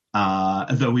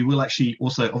we will actually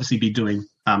also obviously be doing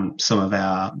some of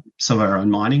our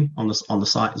own mining on the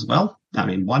site as well. I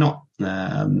mean, why not?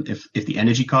 If the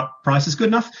energy price is good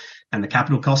enough and the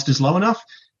capital cost is low enough,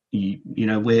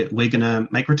 we're going to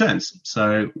make returns.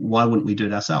 So why wouldn't we do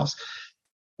it ourselves?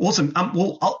 Awesome.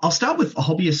 Well, I'll start with the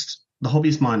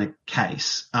hobbyist miner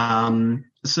case.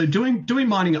 So doing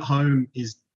mining at home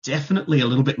is definitely a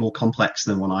little bit more complex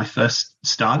than when I first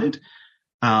started.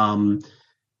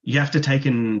 You have to take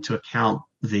into account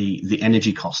the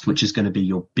energy cost, which is going to be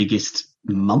your biggest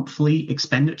monthly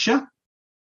expenditure.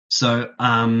 So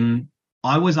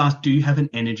I was asked, do you have an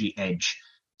energy edge?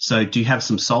 So do you have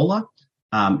some solar?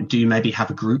 Do you maybe have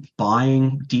a group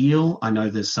buying deal? I know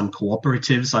there's some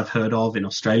cooperatives I've heard of in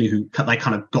Australia who they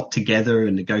kind of got together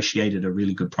and negotiated a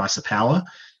really good price of power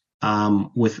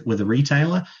with a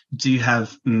retailer. Do you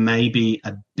have maybe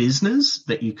a business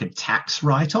that you could tax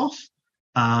write off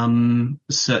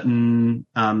certain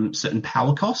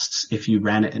power costs if you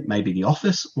ran it at maybe the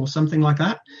office or something like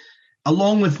that?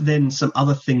 Along with then some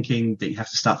other thinking that you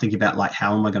have to start thinking about, like,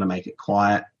 how am I going to make it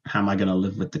quiet? How am I going to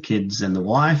live with the kids and the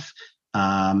wife?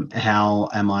 How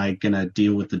am I going to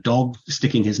deal with the dog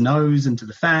sticking his nose into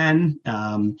the fan?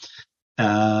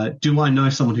 Do I know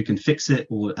someone who can fix it,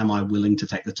 or am I willing to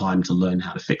take the time to learn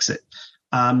how to fix it?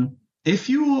 If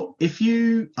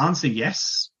you answer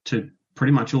yes to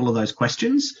pretty much all of those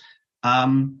questions,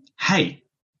 hey,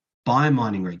 buy a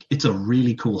mining rig. It's a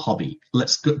really cool hobby.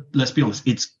 Let's be honest.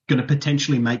 It's going to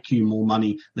potentially make you more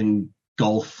money than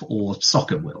golf or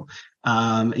soccer will,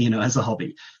 as a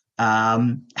hobby.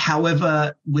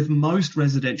 However, with most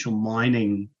residential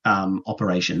mining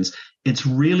operations, it's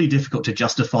really difficult to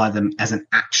justify them as an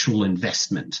actual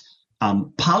investment,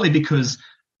 partly because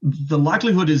the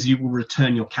likelihood is you will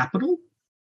return your capital.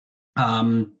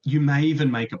 You may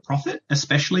even make a profit,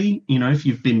 especially, if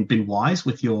you've been wise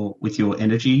with your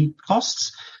energy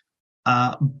costs,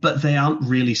 but they aren't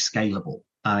really scalable.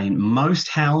 I mean, most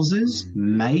houses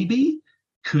maybe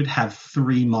could have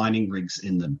 3 mining rigs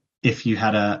in them if you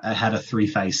had a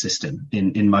 3-phase system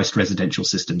in most residential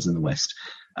systems in the West.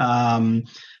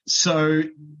 So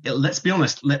let's be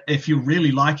honest, if you're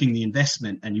really liking the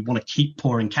investment and you want to keep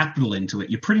pouring capital into it,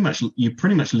 you're pretty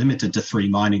much limited to 3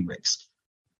 mining rigs.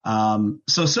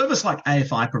 So a service like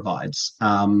AFI provides,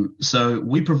 so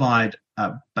we provide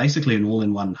basically an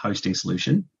all-in-one hosting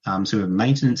solution. So we have a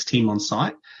maintenance team on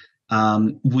site.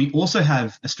 We also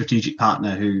have a strategic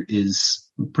partner who is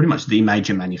pretty much the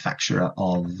major manufacturer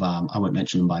of, I won't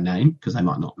mention them by name because they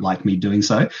might not like me doing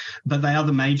so, but they are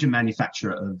the major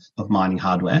manufacturer of mining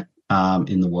hardware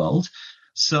in the world.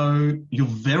 So you're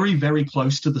very, very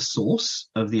close to the source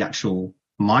of the actual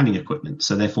mining equipment.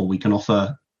 So therefore we can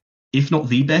offer, if not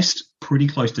the best, pretty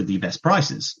close to the best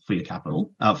prices for your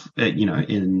capital,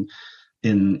 in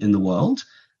the world.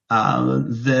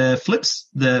 The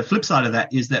flip side of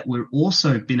that is that we've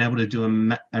also been able to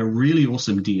do a really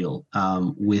awesome deal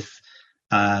with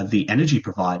the energy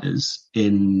providers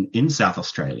in South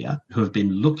Australia who have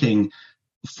been looking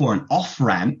for an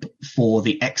off-ramp for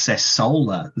the excess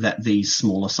solar that these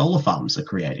smaller solar farms are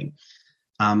creating.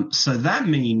 So that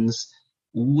means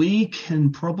we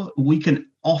can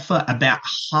offer about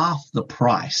half the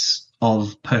price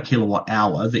of per kilowatt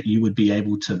hour that you would be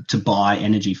able to buy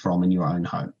energy from in your own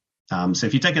home. So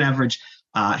if you take an average,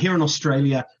 here in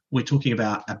Australia, we're talking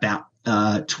about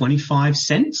 25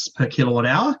 cents per kilowatt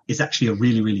hour is actually a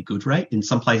really, really good rate. In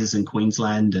some places in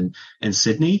Queensland and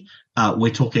Sydney,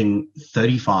 we're talking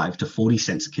 35 to 40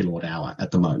 cents a kilowatt hour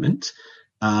at the moment.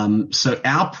 So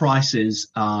our prices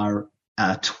are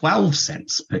 12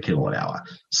 cents per kilowatt hour.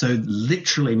 So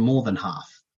literally more than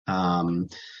half.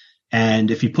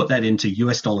 And if you put that into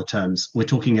US dollar terms, we're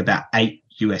talking about 8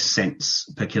 US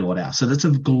cents per kilowatt hour. So that's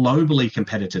a globally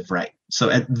competitive rate. So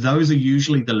those are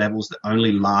usually the levels that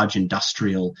only large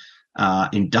industrial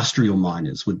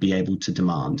miners would be able to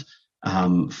demand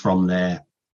from their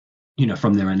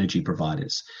energy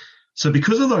providers. So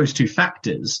because of those two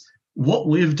factors, what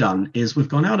we've done is we've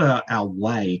gone out our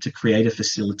way to create a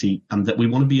facility that we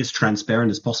want to be as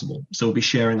transparent as possible. So we'll be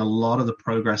sharing a lot of the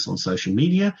progress on social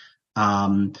media.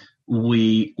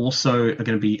 We also are going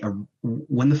to be,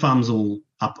 when the farm's all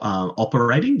up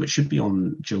operating, which should be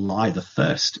on July the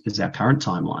 1st is our current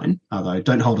timeline, although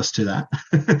don't hold us to that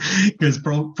because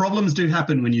problems do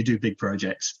happen when you do big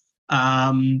projects.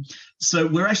 So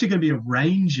we're actually going to be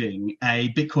arranging a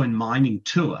Bitcoin mining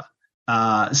tour.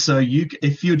 So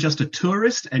if you're just a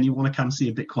tourist and you want to come see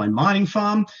a Bitcoin mining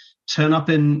farm, turn up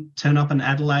in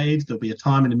Adelaide. There'll be a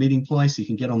time and a meeting place. You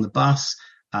can get on the bus.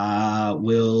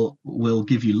 We'll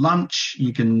give you lunch.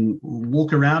 You can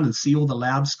walk around and see all the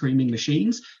loud screaming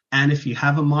machines. And if you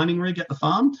have a mining rig at the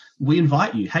farm, we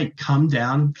invite you. Hey, come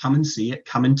down, come and see it,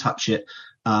 come and touch it.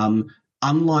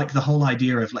 Unlike the whole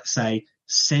idea of, let's say,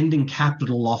 sending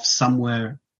capital off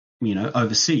somewhere,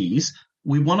 overseas,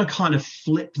 we want to kind of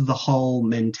flip the whole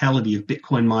mentality of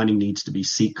Bitcoin mining needs to be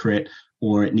secret,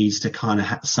 or it needs to kind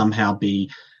of somehow be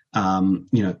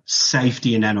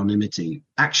safety and anonymity.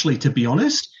 Actually, to be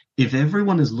honest, if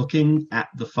everyone is looking at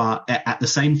the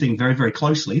same thing very, very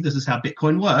closely, this is how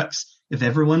Bitcoin works. If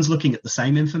everyone's looking at the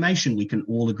same information, we can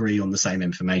all agree on the same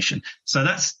information. So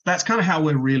that's kind of how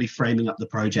we're really framing up the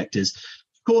project is,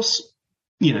 of course,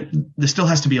 there still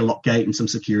has to be a lock gate and some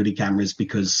security cameras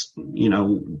because, we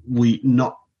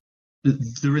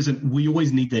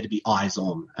always need there to be eyes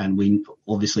on, and we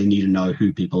obviously need to know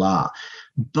who people are,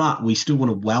 but we still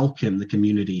want to welcome the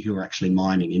community who are actually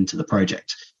mining into the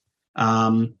project.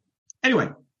 Anyway,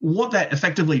 what that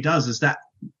effectively does is that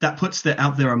puts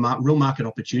out there a real market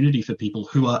opportunity for people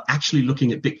who are actually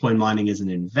looking at Bitcoin mining as an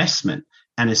investment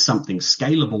and as something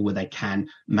scalable where they can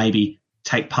maybe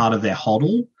take part of their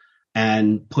HODL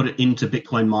and put it into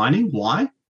Bitcoin mining. Why?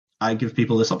 I give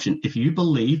people this option. If you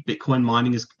believe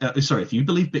Bitcoin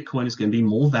is going to be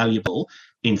more valuable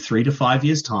in 3 to 5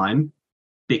 years' time,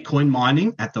 Bitcoin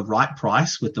mining at the right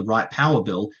price with the right power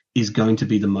bill is going to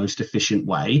be the most efficient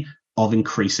way of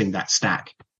increasing that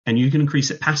stack. And you can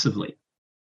increase it passively.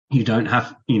 You don't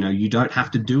have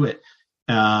to do it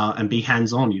and be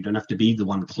hands-on. You don't have to be the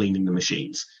one cleaning the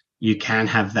machines. You can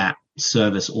have that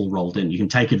service all rolled in. You can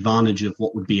take advantage of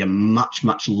what would be a much,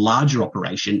 much larger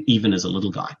operation, even as a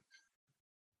little guy.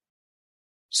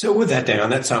 So with that, Dan,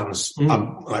 that sounds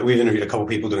like we've interviewed a couple of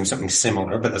people doing something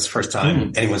similar, but that's the first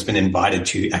time anyone's been invited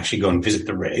to actually go and visit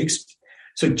the rigs.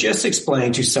 So just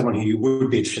explain to someone who would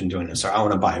be interested in doing this. So I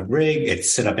want to buy a rig.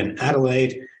 It's set up in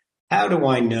Adelaide. How do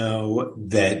I know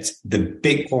that the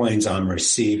Bitcoins I'm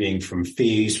receiving from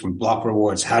fees, from block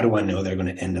rewards, how do I know they're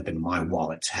going to end up in my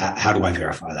wallet? How do I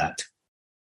verify that?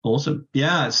 Awesome.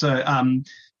 Yeah. So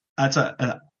that's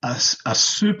a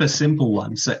super simple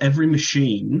one. So every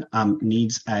machine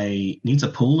needs a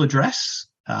pool address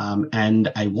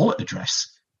and a wallet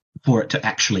address for it to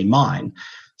actually mine.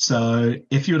 So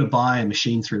if you were to buy a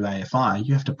machine through AFI,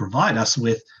 you have to provide us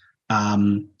with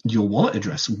your wallet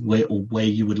address where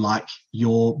you would like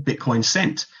your Bitcoin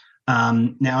sent.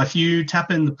 Now, if you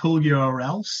tap in the pool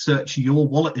URL, search your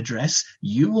wallet address,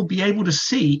 you will be able to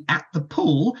see at the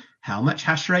pool how much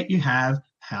hash rate you have,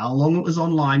 how long it was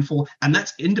online for, and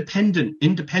that's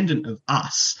independent of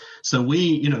us. So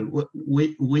even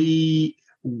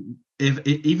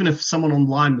if someone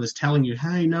online was telling you,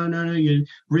 hey, no, your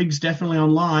rig's definitely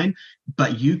online,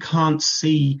 but you can't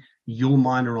see your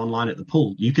miner online at the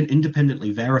pool, you can independently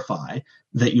verify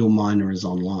that your miner is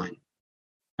online.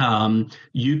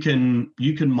 You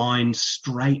can mine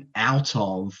straight out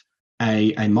of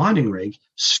a mining rig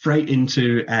straight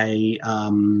into a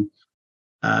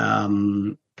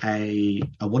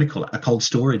what do you call it? A cold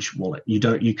storage wallet. You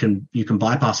can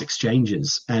bypass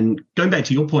exchanges. And going back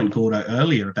to your point, Gordo,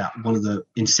 earlier about one of the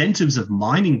incentives of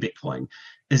mining Bitcoin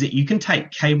is that you can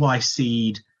take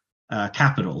KYC'd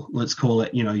capital, let's call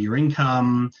it, your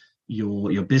income,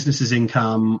 your business's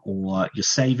income, or your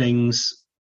savings,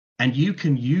 and you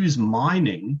can use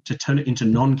mining to turn it into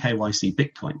non-KYC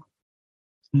Bitcoin.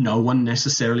 No one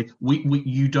necessarily,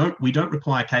 we don't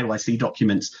require KYC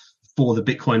documents for the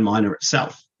Bitcoin miner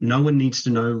itself. No one needs to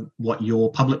know what your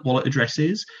public wallet address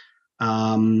is.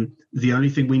 The only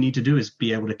thing we need to do is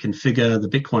be able to configure the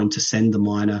Bitcoin to send the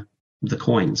miner the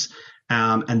coins.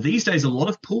 And these days, a lot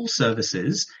of pool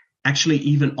services actually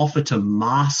even offer to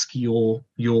mask your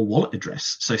wallet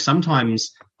address. So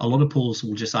sometimes a lot of pools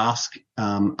will just ask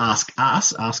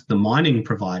the mining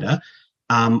provider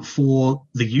for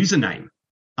the username.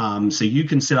 So you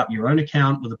can set up your own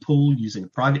account with a pool using a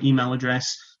private email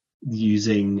address,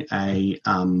 using a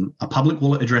public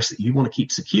wallet address that you want to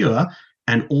keep secure,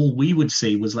 and all we would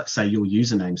see was, let's say, your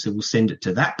username. So we'll send it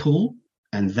to that pool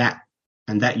and that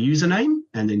username,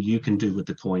 and then you can do with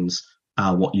the coins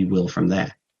what you will from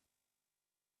there.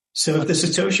 So if the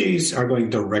Satoshis are going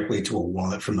directly to a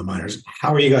wallet from the miners,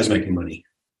 how are you guys making money?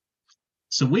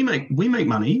 So we make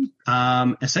money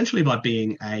essentially by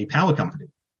being a power company.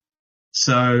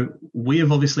 So we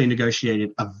have obviously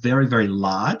negotiated a very, very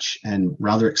large and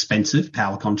rather expensive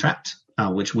power contract,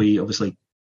 which we obviously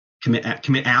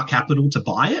commit our capital to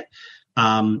buy it,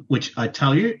 which I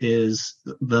tell you is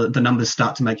the numbers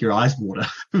start to make your eyes water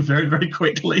very, very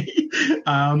quickly.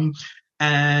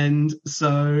 And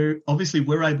so obviously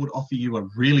we're able to offer you a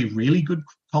really, really good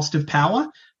cost of power,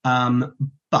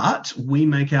 but we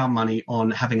make our money on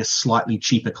having a slightly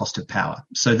cheaper cost of power.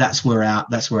 So that's where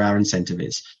our incentive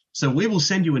is. So we will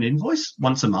send you an invoice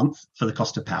once a month for the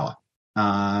cost of power.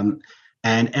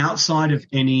 And outside of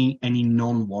any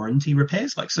non-warranty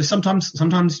repairs, so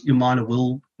sometimes your miner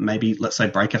will maybe, let's say,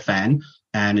 break a fan,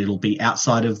 and it'll be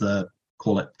outside of the,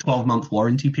 call it, 12-month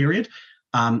warranty period.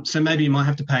 So maybe you might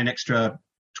have to pay an extra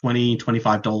 $20,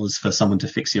 $25 for someone to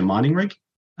fix your mining rig,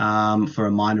 for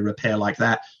a minor repair like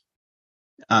that.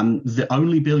 The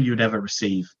only bill you'd ever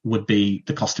receive would be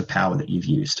the cost of power that you've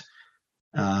used.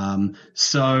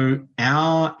 So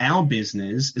our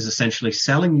business is essentially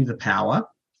selling you the power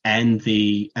and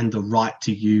the right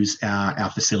to use our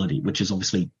facility, which is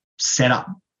obviously set up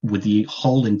with the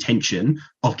whole intention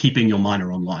of keeping your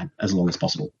miner online as long as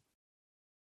possible.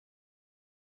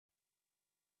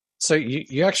 So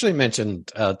you actually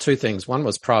mentioned two things. One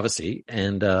was privacy,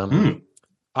 and I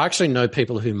actually know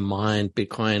people who mine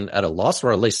Bitcoin at a loss,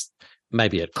 or at least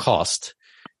maybe at cost,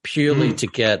 purely to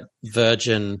get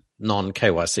virgin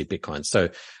non-KYC Bitcoin. So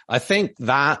I think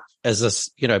that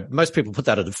as most people put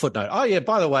that at a footnote. Oh yeah,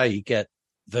 by the way, you get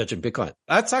virgin Bitcoin.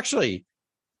 That's actually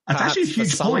a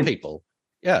huge some point. People.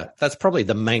 Yeah, that's probably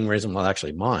the main reason why they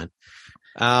actually mine.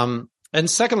 And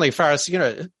secondly, Faris,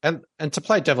 and to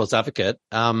play devil's advocate,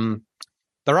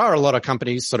 there are a lot of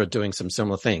companies sort of doing some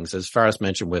similar things. As Faris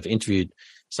mentioned, we've interviewed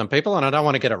some people, and I don't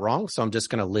want to get it wrong, so I'm just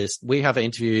going to list. We have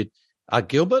interviewed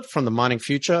Gilbert from the Mining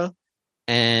Future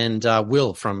and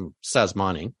Will from SAS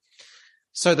Mining.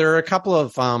 So there are a couple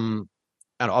of, and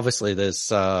obviously there's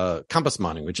Compass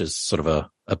Mining, which is sort of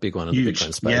a big one in the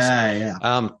Bitcoin space.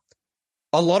 Yeah.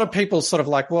 A lot of people sort of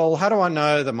like, well, how do I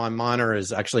know that my miner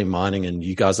is actually mining and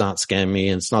you guys aren't scamming me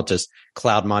and it's not just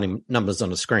cloud mining numbers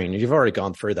on a screen? You've already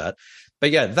gone through that.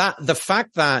 But yeah, the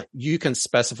fact that you can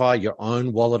specify your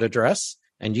own wallet address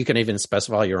and you can even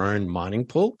specify your own mining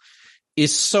pool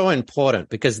is so important,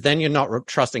 because then you're not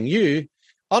trusting you.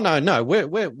 Oh no,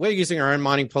 we're using our own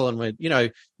mining pool,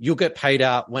 and you'll get paid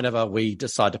out whenever we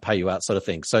decide to pay you out, sort of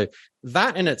thing. So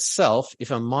that in itself,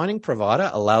 if a mining provider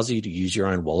allows you to use your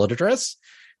own wallet address,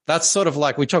 that's sort of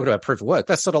like, we talked about proof of work.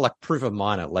 That's sort of like proof of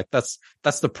miner. Like that's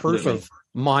the proof of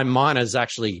my miner's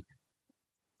actually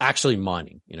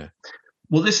mining,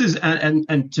 Well, this is,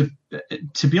 and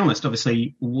to be honest,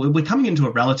 obviously, we're coming into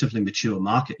a relatively mature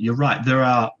market. You're right. There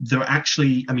are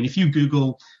actually, if you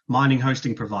Google mining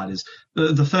hosting providers,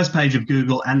 the first page of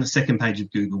Google and the second page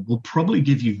of Google will probably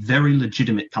give you very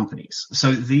legitimate companies.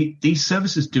 So these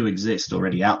services do exist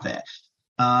already out there.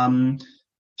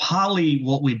 Partly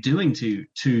what we're doing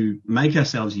to make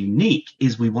ourselves unique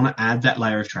is we want to add that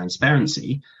layer of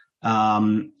transparency.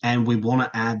 And we want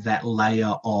to add that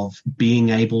layer of being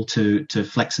able to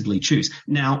flexibly choose.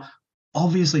 Now,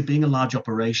 obviously, being a large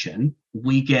operation,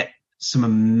 we get some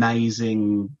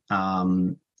amazing,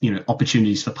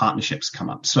 opportunities for partnerships come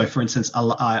up. So, for instance,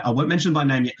 I won't mention by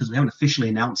name yet because we haven't officially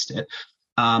announced it.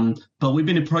 But we've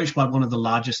been approached by one of the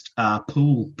largest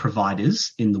pool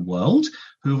providers in the world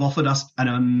who have offered us an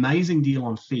amazing deal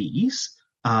on fees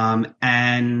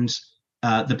and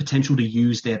the potential to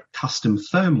use their custom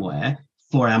firmware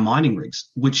for our mining rigs,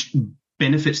 which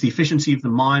benefits the efficiency of the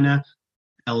miner,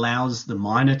 allows the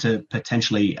miner to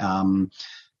potentially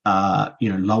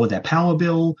lower their power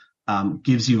bill,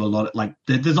 gives you a lot of, like,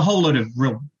 there's a whole lot of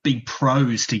real big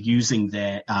pros to using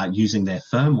their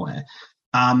firmware.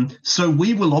 So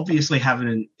we will obviously have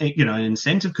an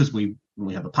incentive because we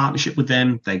have a partnership with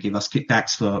them. They give us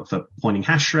kickbacks for pointing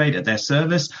hash rate at their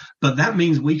service, but that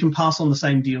means we can pass on the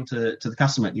same deal to the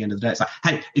customer at the end of the day. It's like,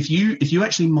 hey, if you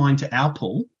actually mine to our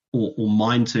pool or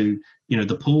mine to,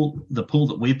 the pool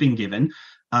that we've been given,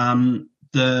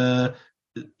 the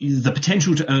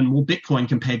potential to earn more Bitcoin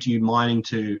compared to you mining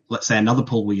to, let's say, another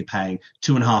pool where you're paying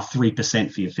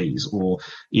 2.5-3% for your fees, or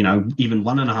even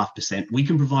 1.5%, we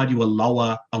can provide you a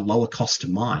lower cost to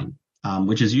mine,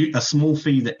 which is a small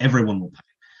fee that everyone will pay,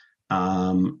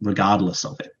 regardless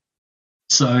of it.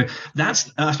 So I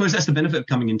suppose that's the benefit of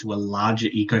coming into a larger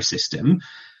ecosystem.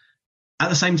 At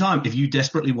the same time, if you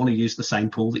desperately want to use the same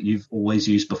pool that you've always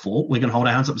used before, we can hold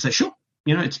our hands up and say, sure.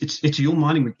 It's your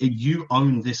mining rig. You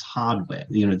own this hardware.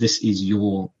 This is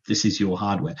your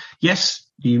hardware. Yes,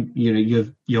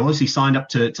 you obviously signed up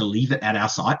to leave it at our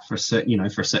site for a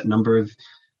certain number of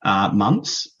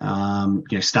months.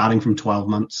 Starting from 12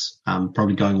 months,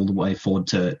 probably going all the way forward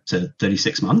to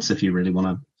 36 months if you really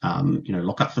want to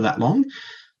lock up for that long.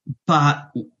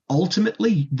 But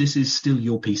ultimately, this is still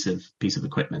your piece of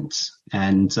equipment.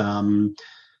 And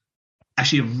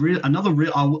actually,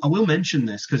 I will mention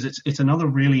this because it's another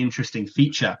really interesting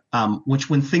feature, which,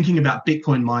 when thinking about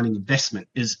Bitcoin mining investment,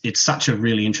 it's such a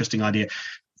really interesting idea.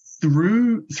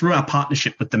 Through our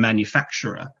partnership with the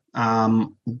manufacturer,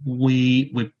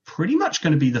 we're pretty much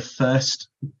going to be the first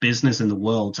business in the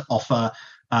world to offer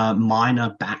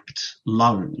miner-backed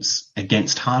loans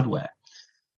against hardware.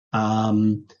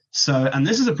 And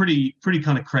this is a pretty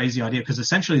kind of crazy idea because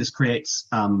essentially this creates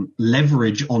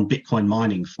leverage on Bitcoin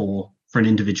mining for an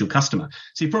individual customer.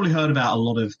 So you've probably heard about a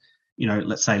lot of,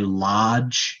 let's say,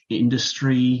 large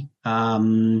industry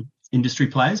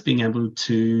players being able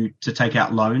to take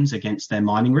out loans against their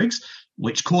mining rigs,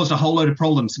 which caused a whole load of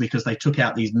problems because they took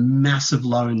out these massive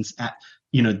loans at,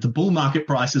 the bull market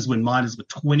prices when miners were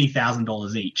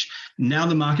 $20,000 each. Now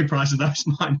the market price of those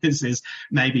miners is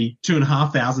maybe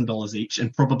 $2,500 each,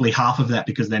 and probably half of that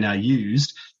because they're now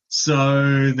used.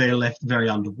 So they're left very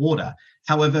underwater.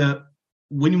 However,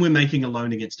 when we're making a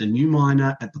loan against a new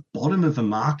miner at the bottom of the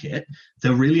market,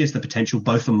 there really is the potential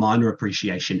both for miner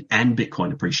appreciation and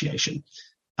Bitcoin appreciation.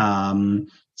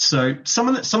 So some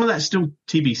of that's still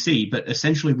TBC, but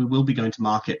essentially we will be going to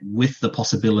market with the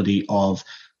possibility of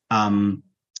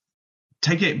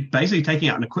taking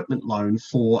out an equipment loan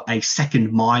for a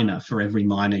second miner for every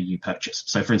miner you purchase.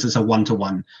 So, for instance, a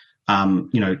 1-to-1,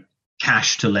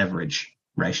 cash to leverage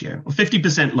ratio, or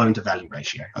 50% loan to value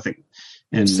ratio, I think,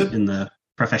 in the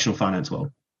professional finance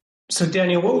world. So,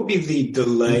 Daniel, what would be the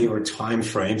delay or time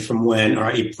frame from when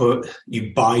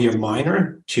you buy your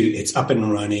miner to it's up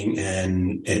and running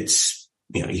and it's,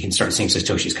 you can start seeing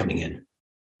Satoshis coming in?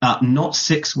 Not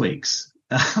 6 weeks.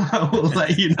 I will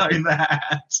let you know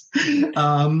that.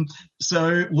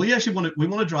 So we actually want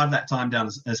to drive that time down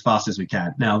as fast as we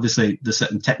can. Now, obviously, there's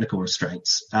certain technical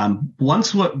restraints.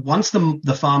 Once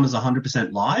the farm is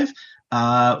 100% live,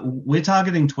 we're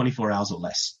targeting 24 hours or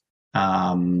less.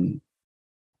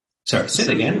 Sorry, say it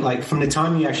again. Like, from the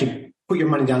time you actually put your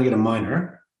money down to get a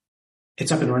miner,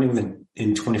 it's up and running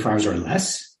in 24 hours or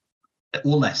less?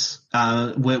 Or less.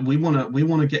 We want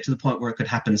to get to the point where it could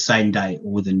happen same day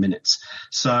or within minutes.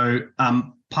 So,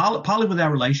 partly with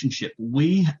our relationship,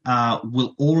 we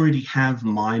will already have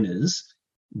miners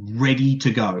ready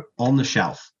to go on the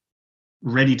shelf,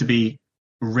 ready to be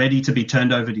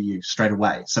turned over to you straight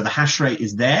away. So the hash rate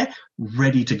is there,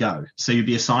 ready to go. So you'll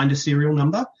be assigned a serial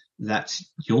number. That's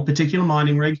your particular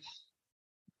mining rig.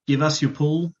 Give us your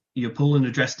pool and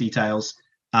address details,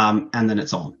 and then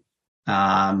it's on.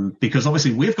 Because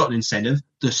obviously we've got an incentive.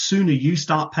 The sooner you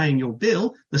start paying your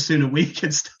bill, the sooner we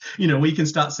can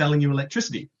start selling you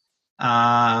electricity.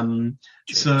 So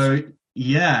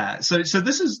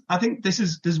this is, I think this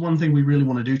is one thing we really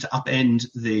want to do to upend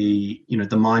the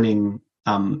mining,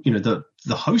 the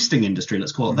hosting industry,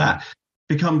 let's call it that,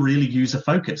 become really user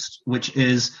focused, which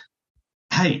is,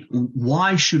 hey,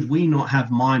 why should we not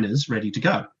have miners ready to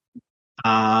go?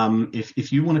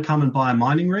 If you want to come and buy a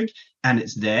mining rig and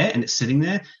it's there and it's sitting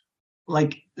there,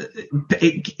 like,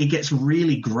 it gets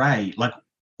really gray. Like,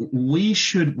 we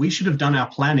should have done our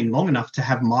planning long enough to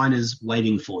have miners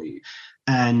waiting for you.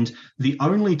 And the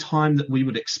only time that we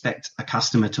would expect a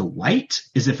customer to wait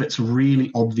is if it's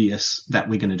really obvious that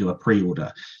we're going to do a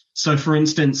pre-order. So, for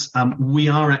instance, we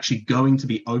are actually going to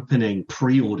be opening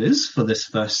pre-orders for this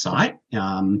first site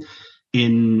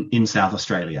in South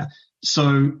Australia.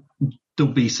 So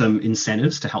there'll be some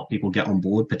incentives to help people get on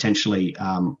board. Potentially,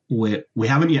 we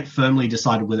haven't yet firmly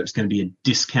decided whether it's going to be a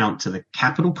discount to the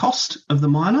capital cost of the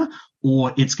miner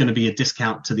or it's going to be a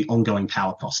discount to the ongoing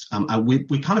power cost.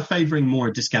 We're kind of favoring more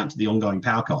a discount to the ongoing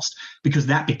power cost because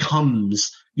that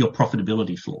becomes your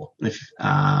profitability floor,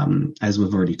 as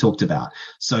we've already talked about.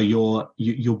 So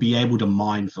you'll be able to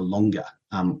mine for longer,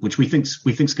 which we think's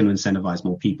going to incentivize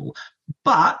more people.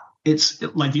 But it's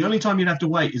like the only time you'd have to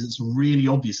wait is it's really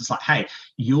obvious. It's like, hey,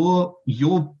 you're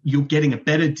getting a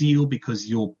better deal because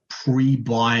you're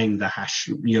pre-buying the hash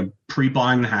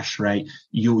rate.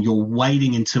 You're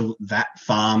waiting until that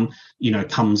farm,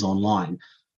 comes online.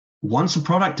 Once a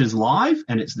product is live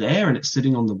and it's there and it's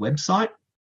sitting on the website,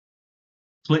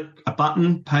 click a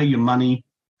button, pay your money,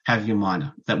 have your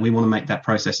miner. That we want to make that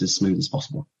process as smooth as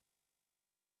possible.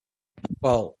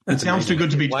 Well, it sounds too good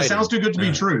to be. It sounds too good to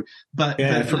be true. But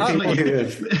we've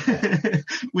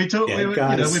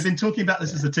been talking about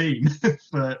this as a team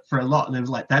for a lot, and it was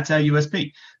like that's our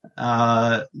USP.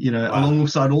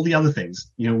 Alongside all the other things,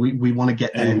 we want to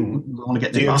get there. We want to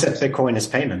get there. Do you accept Bitcoin as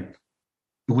payment?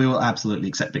 We will absolutely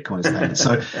accept Bitcoin as payment.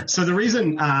 So the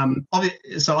reason,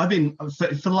 so I've been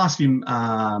for the last few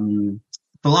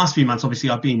months, obviously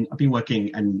I've been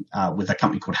working with a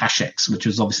company called HashX, which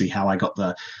is obviously how I got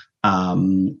the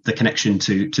connection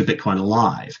to Bitcoin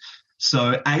Alive.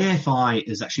 So AFI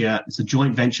is actually it's a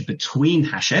joint venture between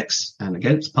HashX, and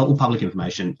again, it's all public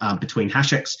information, between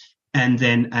HashX and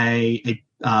then a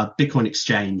Bitcoin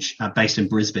exchange based in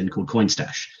Brisbane called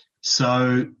CoinStash.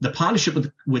 So the partnership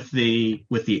with the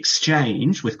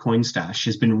exchange with CoinStash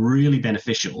has been really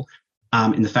beneficial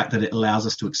in the fact that it allows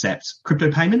us to accept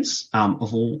crypto payments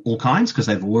of all kinds because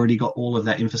they've already got all of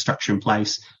that infrastructure in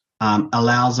place.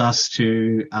 Allows us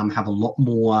to have a lot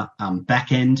more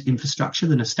back-end infrastructure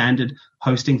than a standard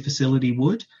hosting facility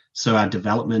would. So our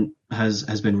development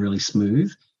has been really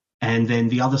smooth. And then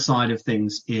the other side of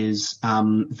things is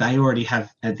they already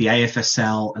have the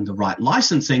AFSL and the right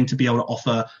licensing to be able to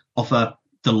offer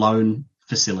the loan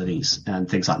facilities and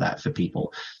things like that for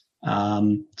people.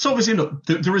 So obviously, look,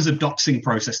 there is a doxing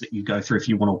process that you go through if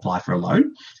you want to apply for a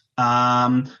loan.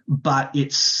 But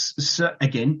it's,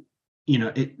 again,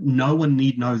 no one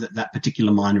need know that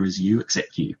particular miner is you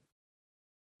except you.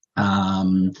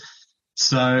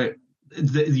 So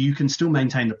you can still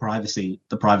maintain the privacy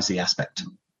aspect.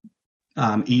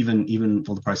 Even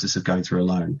for the process of going through a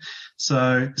loan.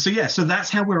 So that's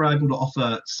how we're able to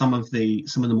offer some of the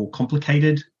more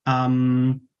complicated,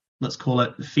 let's call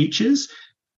it, features.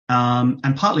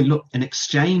 And partly, look, an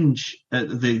exchange,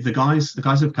 the guys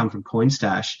who've come from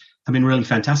CoinStash have been really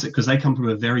fantastic because they come from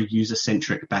a very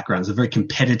user-centric background. It's a very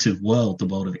competitive world, the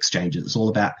world of exchanges. It's all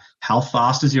about how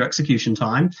fast is your execution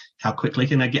time, how quickly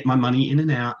can I get my money in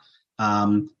and out,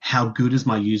 how good is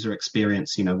my user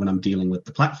experience, when I'm dealing with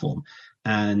the platform.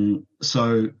 And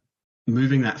so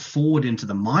moving that forward into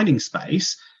the mining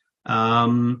space,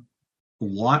 why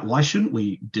shouldn't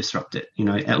we disrupt it?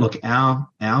 Look, our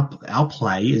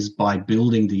play is by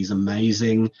building these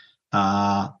amazing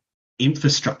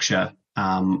infrastructure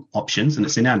options, and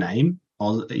it's in our name,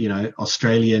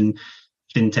 Australian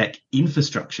Fintech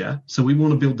Infrastructure. So we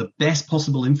want to build the best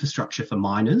possible infrastructure for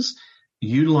miners,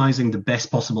 utilizing the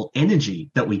best possible energy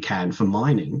that we can for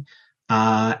mining.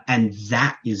 And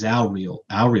that is our real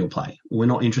play. We're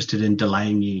not interested in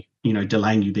delaying you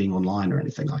being online or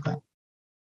anything like that.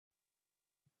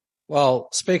 Well,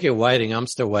 speaking of waiting, I'm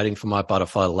still waiting for my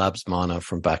Butterfly Labs miner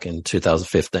from back in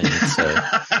 2015. So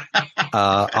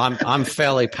I'm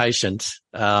fairly patient.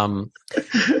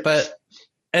 But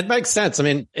it makes sense. I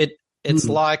mean, it's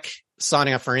like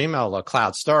signing up for email or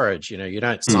cloud storage. You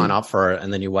don't sign up for it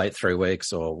and then you wait 3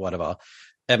 weeks or whatever.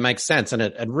 It makes sense. And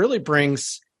it really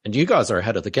brings, and you guys are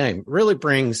ahead of the game, really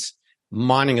brings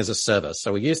mining as a service.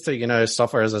 So we used to,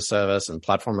 software as a service and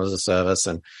platform as a service.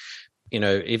 And,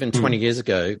 even 20 years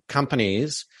ago,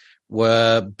 companies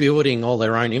were building all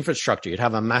their own infrastructure. You'd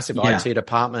have a massive IT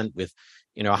department with,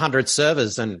 100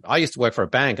 servers. And I used to work for a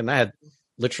bank and they had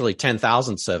literally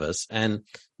 10,000 servers. And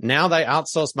now they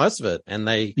outsource most of it and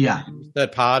they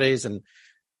third parties. And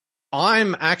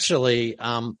I'm actually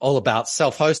all about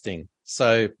self-hosting.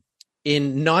 So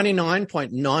in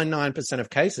 99.99% of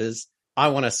cases, I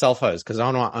want to self-host because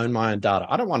I want to own my own data.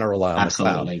 I don't want to rely on the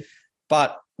cloud.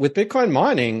 But with Bitcoin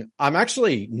mining, I'm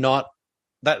actually not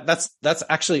that's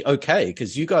actually okay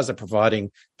because you guys are providing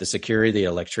the security, the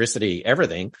electricity,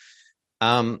 everything.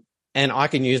 And I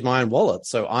can use my own wallet.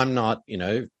 So I'm not,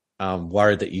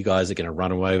 worried that you guys are going to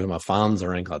run away with my funds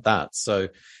or anything like that. So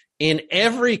in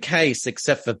every case,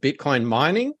 except for Bitcoin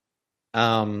mining,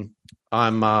 I'm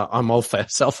all for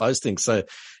self-hosting. So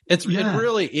it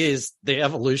really is the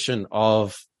evolution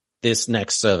of this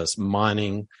next service,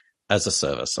 mining as a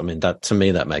service. I mean, that to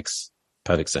me, that makes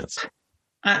perfect sense.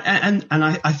 And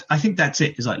I think that's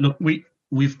it. Is like, look, we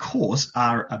of course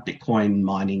are a Bitcoin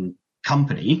mining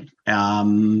company.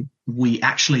 We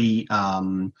actually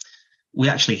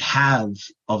have,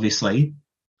 obviously,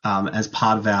 as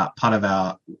part of our kind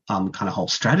of whole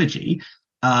strategy,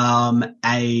 a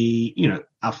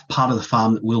part of the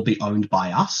farm that will be owned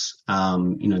by us,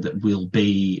 that will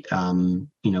be,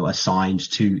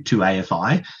 assigned to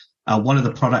AFI. One of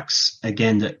the products,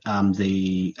 again, that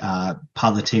the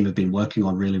part of the team have been working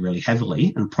on really, really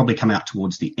heavily, and probably come out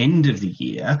towards the end of the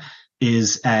year,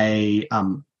 is a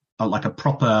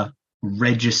proper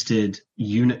registered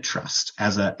unit trust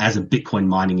as a Bitcoin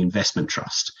mining investment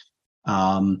trust.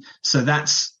 So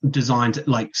that's designed,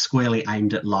 like, squarely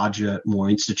aimed at larger, more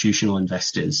institutional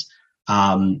investors.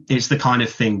 It's the kind of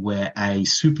thing where a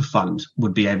super fund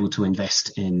would be able to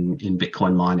invest in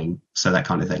Bitcoin mining. So that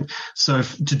kind of thing. So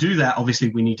to do that, obviously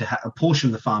we need to have a portion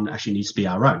of the fund actually needs to be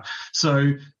our own.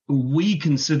 So we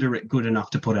consider it good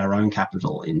enough to put our own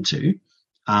capital into.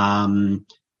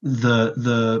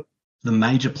 The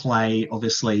major play,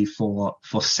 obviously, for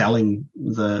selling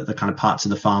the kind of parts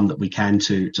of the farm that we can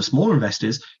to smaller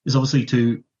investors is obviously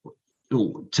to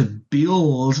build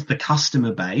the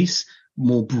customer base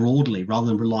more broadly, rather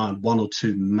than rely on one or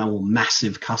two more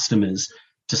massive customers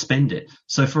to spend it.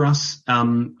 So for us,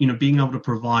 being able to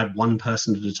provide one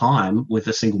person at a time with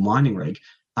a single mining rig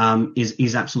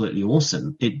is absolutely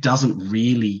awesome. It doesn't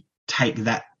really take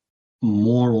that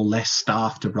more or less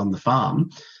staff to run the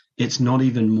farm. It's not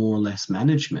even more or less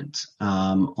management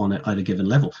at a given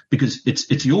level, because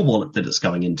it's your wallet that it's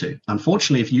going into.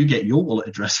 Unfortunately, if you get your wallet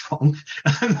address wrong,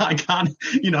 I can't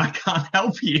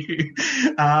help you.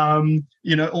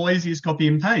 Always use copy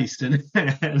and paste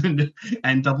and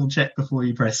double check before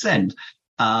you press send.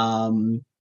 So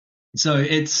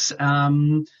it's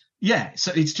so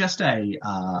it's just an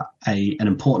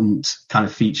important kind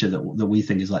of feature that we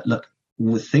think is like, look,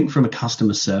 we think from a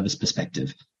customer service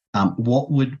perspective. What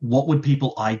would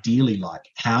people ideally like?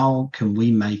 How can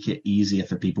we make it easier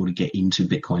for people to get into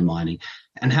Bitcoin mining?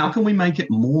 And how can we make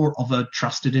it more of a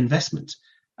trusted investment?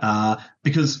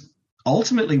 Because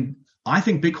ultimately, I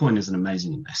think Bitcoin is an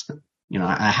amazing investment.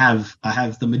 I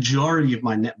have the majority of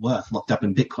my net worth locked up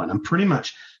in Bitcoin. I'm pretty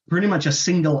much a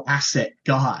single asset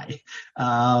guy.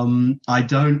 I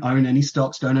don't own any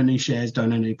stocks, don't own any shares,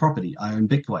 don't own any property. I own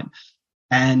Bitcoin.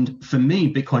 And for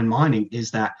me, Bitcoin mining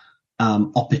is that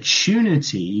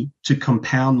opportunity to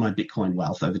compound my Bitcoin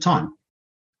wealth over time.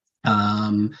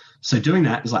 So doing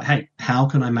that is like, hey, how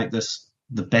can I make this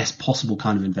the best possible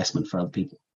kind of investment for other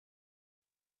people?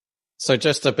 So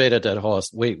just a beat a dead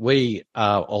horse. We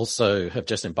also have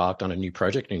just embarked on a new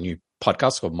project, a new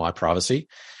podcast called My Privacy.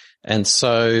 And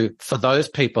so for those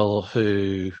people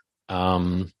who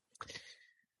can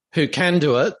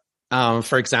do it,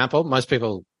 for example, most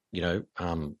people,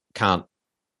 can't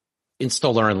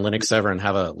install their own Linux server and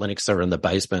have a Linux server in the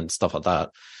basement, stuff like that.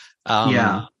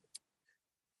 For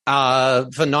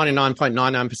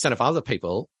 99.99% of other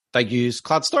people, they use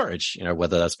cloud storage,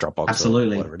 whether that's Dropbox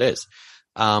Absolutely. Or whatever it is.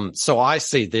 So I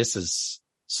see this as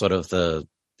sort of the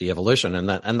evolution,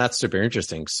 and that's super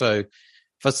interesting. So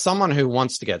for someone who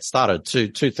wants to get started,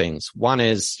 two things. One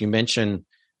is, you mentioned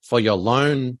for your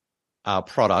loan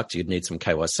product, you'd need some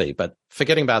KYC, but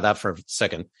forgetting about that for a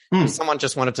second, if someone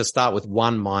just wanted to start with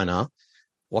one miner,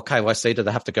 what KYC do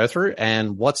they have to go through,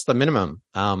 and what's the minimum?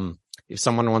 If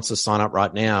someone wants to sign up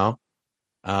right now,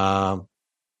 how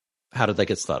do they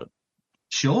get started?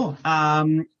 Sure.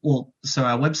 Well, so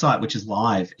our website, which is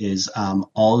live, is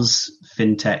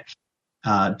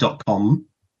ausfintech.com.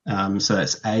 So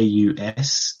that's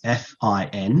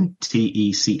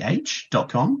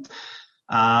AUSFINTECH.com.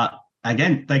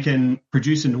 Again, they can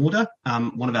produce an order.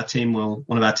 One of our team will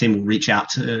reach out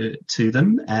to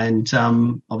them and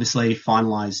obviously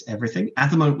finalize everything.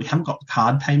 At the moment, we haven't got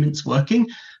card payments working,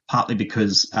 partly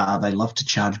because they love to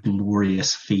charge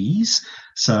glorious fees.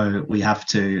 So we have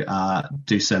to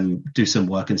do some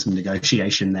work and some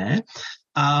negotiation there.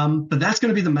 But that's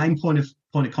going to be the main point of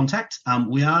contact.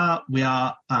 We are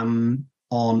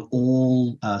on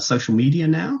all social media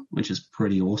now, which is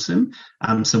pretty awesome.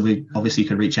 So we obviously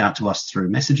can reach out to us through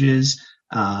messages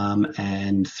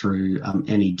and through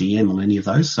any DM on any of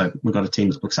those. So we've got a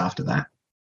team that looks after that.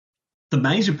 The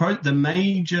major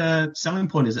selling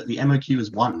point is that the MOQ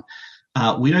is one.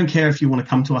 We don't care if you want to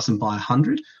come to us and buy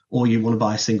 100 or you want to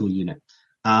buy a single unit.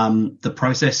 The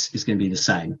process is going to be the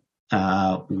same.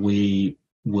 We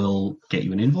will get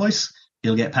you an invoice,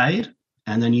 you'll get paid,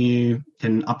 and then you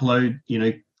can upload,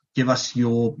 give us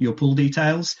your pool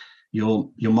details,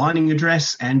 your mining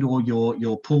address and or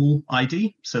your pool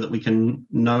ID so that we can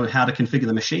know how to configure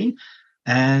the machine,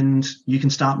 and you can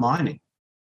start mining.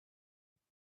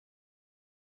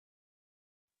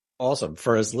 Awesome.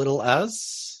 For as little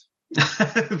as?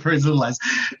 for as little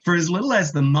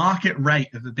as the market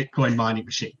rate of a Bitcoin mining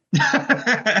machine.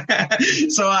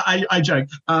 So I joke.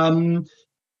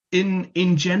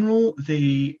 In general,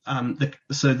 the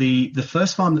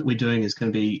first farm that we're doing is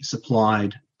going to be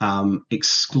supplied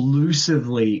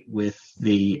exclusively with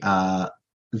the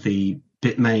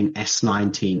Bitmain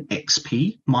S19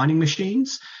 XP mining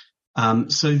machines.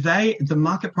 So the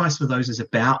market price for those is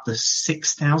about the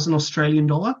 6,000 Australian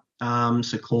dollar.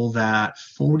 So call that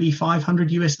 4,500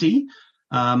 USD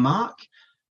mark.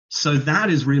 So that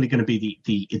is really going to be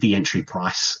the entry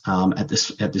price at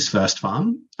this first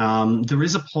farm. There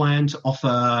is a plan to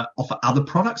offer other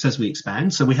products as we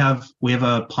expand. So we have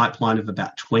a pipeline of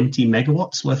about 20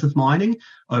 megawatts worth of mining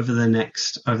over the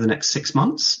next 6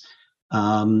 months.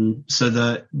 So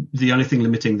the only thing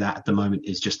limiting that at the moment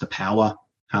is just the power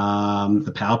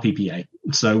PPA.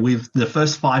 So the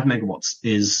first 5 megawatts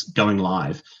is going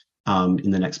live in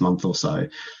the next month or so.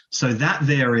 So that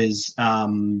there is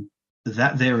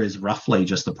roughly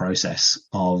just the process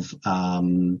of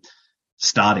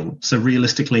starting. So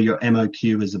realistically, your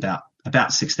MOQ is about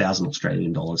 6,000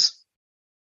 Australian dollars.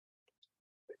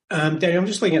 Daniel, I'm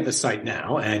just looking at the site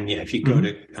now, and if you go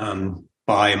to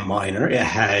buy a miner, it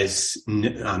has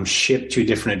shipped to a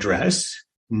different address.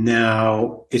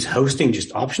 Now, is hosting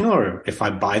just optional, or if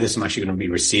I buy this, I'm actually going to be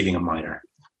receiving a miner?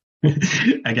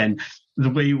 Again,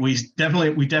 we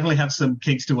definitely have some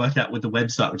kinks to work out with the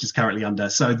website, which is currently under.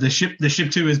 So the ship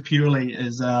to is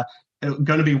going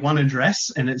to be one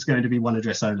address, and it's going to be one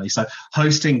address only. So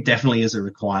hosting definitely is a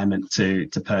requirement to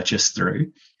purchase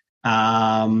through.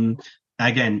 Again,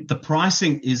 the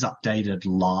pricing is updated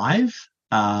live.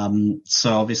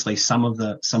 So obviously some of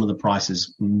the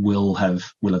prices will have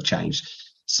changed.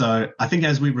 So I think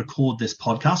as we record this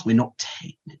podcast, we're not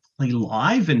technically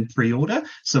live in pre-order.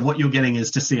 So what you're getting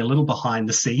is to see a little behind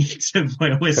the scenes of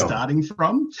where we're starting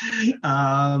from.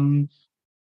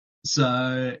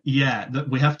 So yeah,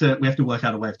 we have to work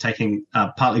out a way of taking,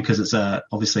 partly because it's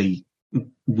obviously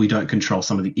we don't control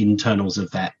some of the internals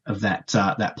of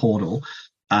that portal.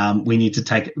 We need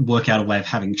to work out a way of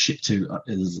having ship to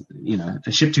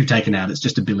a ship to taken out. It's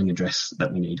just a billing address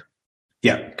that we need.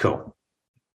 Yeah, cool.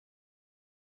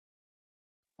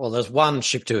 Well, there's one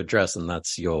ship to address, and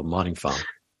that's your mining farm.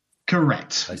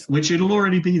 Correct, which it'll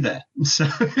already be there. So,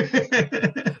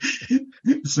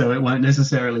 so it won't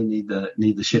necessarily need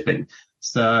the shipping.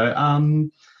 So, as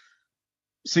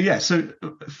I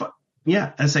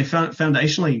say,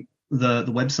 foundationally, the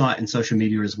website and social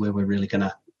media is where we're really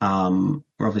gonna,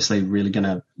 we're obviously really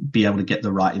gonna be able to get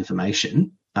the right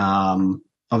information.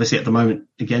 Obviously, at the moment,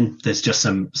 again, there's just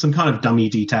some kind of dummy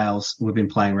details. We've been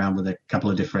playing around with a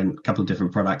couple of different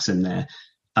products in there.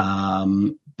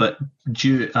 But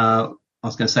I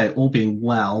was going to say, all being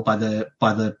well, by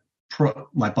the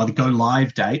go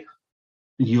live date,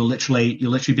 you'll literally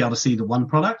be able to see the one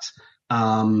product,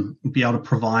 be able to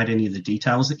provide any of the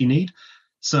details that you need.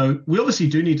 So we obviously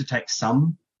do need to take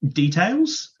some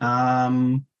details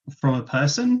from a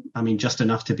person. I mean, just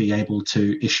enough to be able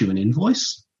to issue an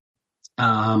invoice.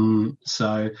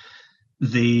 So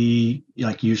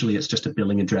usually it's just a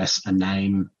billing address, a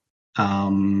name,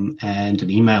 and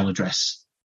an email address.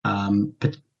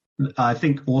 But I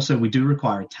think also we do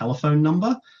require a telephone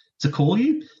number to call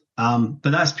you. But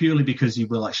that's purely because you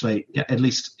will actually, at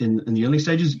least in the early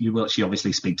stages, you will actually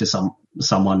obviously speak to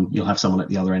someone. You'll have someone at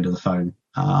the other end of the phone,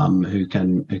 who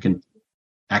can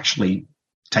actually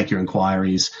take your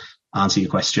inquiries, answer your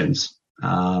questions.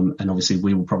 And obviously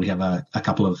we will probably have a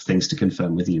couple of things to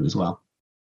confirm with you as well.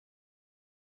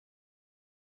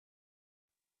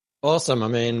 Awesome. I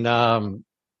mean,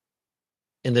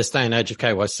 in this day and age of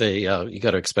KYC, you got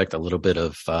to expect a little bit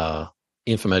of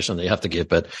information that you have to give.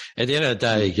 But at the end of the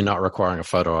day, you're not requiring a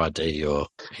photo ID or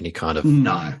any kind of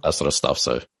that sort of stuff.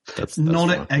 So that's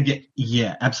not it.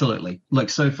 Yeah, absolutely.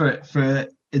 Look, so for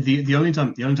the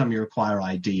only time you require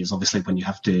ID is obviously when you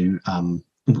have to,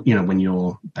 when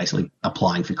you're basically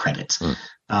applying for credit.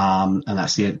 And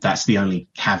that's the only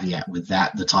caveat with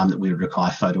that, the time that we would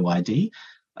require photo ID.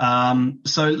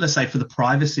 So let's say for the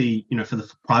privacy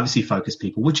focused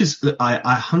people, which is,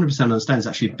 I 100% understand is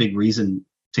actually a big reason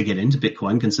to get into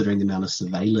Bitcoin, considering the amount of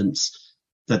surveillance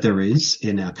that there is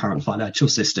in our current financial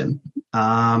system.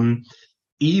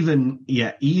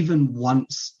 Even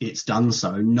once it's done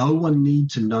so, no one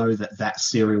need to know that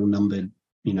serial numbered,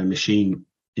 machine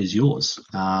is yours.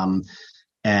 And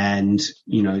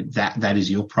that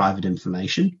is your private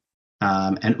information.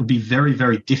 And it would be very,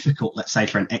 very difficult, let's say,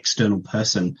 for an external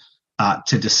person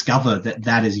to discover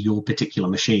that is your particular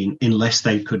machine, unless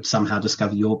they could somehow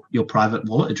discover your private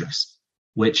wallet address,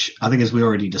 which I think, as we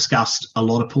already discussed, a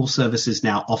lot of pool services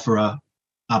now offer a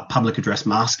public address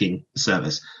masking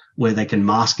service where they can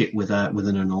mask it with an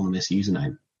anonymous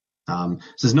username. So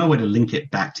there's no way to link it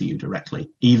back to you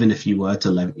directly, even if you were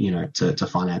to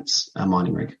finance a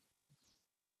mining rig.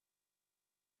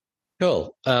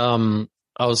 Cool.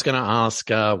 I was going to ask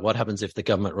what happens if the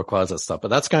government requires that stuff, but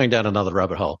that's going down another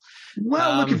rabbit hole.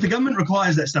 Well, look, if the government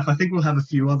requires that stuff, I think we'll have a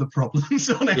few other problems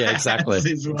on our hands as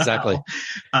well. Exactly.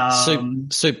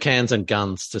 Soup cans and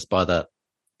guns, just by that.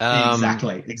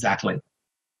 Exactly.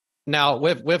 Now,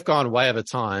 we've gone way over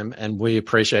time, and we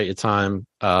appreciate your time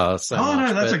so much. Oh,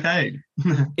 no, that's okay.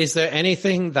 Is there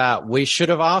anything that we should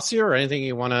have asked you, or anything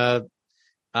you want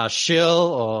to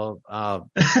shill, or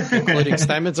including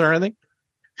statements or anything?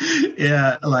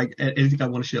 Yeah, like anything I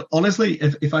want to shield. Honestly,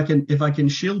 if I can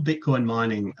shield Bitcoin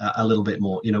mining a little bit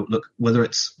more, look, whether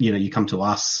it's, you come to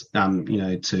us,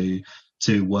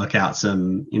 to work out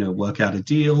a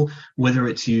deal, whether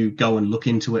it's you go and look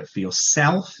into it for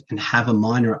yourself and have a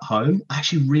miner at home. I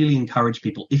actually really encourage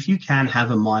people, if you can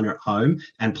have a miner at home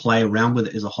and play around with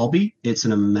it as a hobby, it's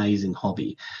an amazing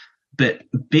hobby. But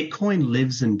Bitcoin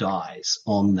lives and dies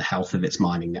on the health of its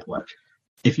mining network.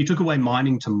 If you took away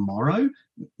mining tomorrow,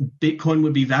 Bitcoin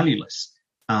would be valueless.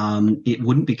 It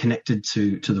wouldn't be connected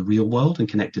to the real world and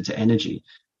connected to energy.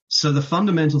 So the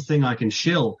fundamental thing I can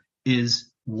shill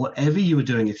is whatever you are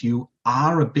doing, if you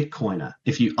are a Bitcoiner,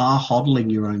 if you are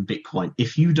hodling your own Bitcoin,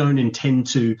 if you don't intend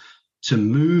to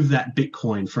move that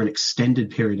Bitcoin for an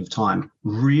extended period of time,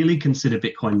 really consider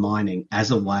Bitcoin mining as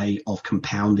a way of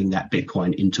compounding that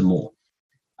Bitcoin into more.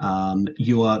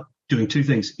 You are doing two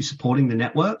things. You're supporting the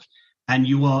network, and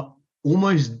you are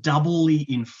almost doubly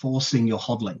enforcing your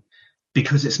hodling,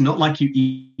 because it's not like you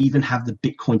even have the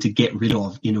Bitcoin to get rid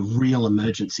of in a real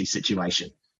emergency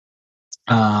situation.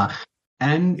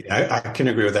 And I can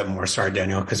agree with that more. Sorry,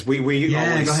 Daniel, because we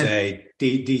always say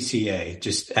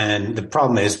DCA. And the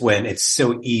problem is when it's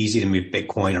so easy to move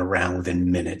Bitcoin around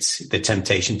within minutes, the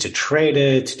temptation to trade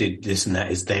it, to do this and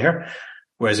that is there.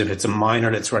 Whereas if it's a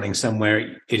miner that's running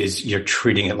somewhere, you're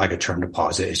treating it like a term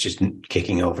deposit. It's just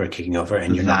kicking over,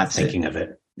 and you're not thinking of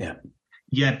it. Yeah.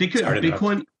 Yeah.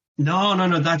 Bitcoin.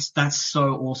 No. That's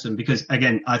so awesome, because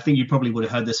again, I think you probably would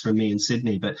have heard this from me in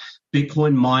Sydney, but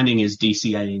Bitcoin mining is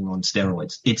DCAing on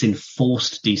steroids. It's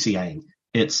enforced DCAing.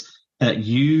 It's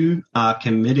you are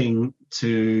committing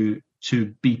to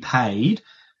be paid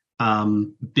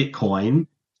Bitcoin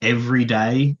every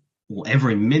day, or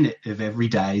every minute of every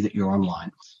day that you're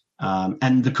online.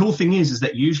 And the cool thing is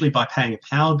that usually by paying a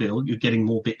power bill, you're getting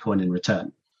more Bitcoin in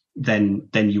return than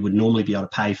you would normally be able to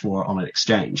pay for on an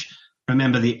exchange.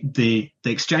 Remember, the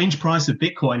exchange price of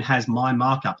Bitcoin has my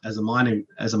markup as a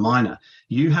miner.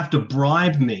 You have to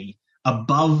bribe me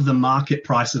above the market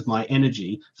price of my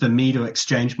energy for me to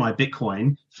exchange my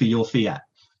Bitcoin for your fiat.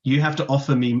 You have to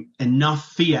offer me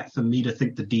enough fiat for me to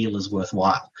think the deal is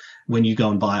worthwhile when you go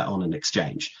and buy it on an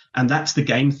exchange. And that's the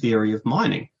game theory of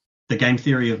mining. The game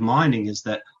theory of mining is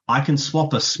that I can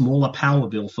swap a smaller power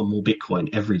bill for more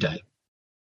Bitcoin every day.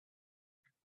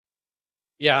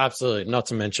 Yeah, absolutely. Not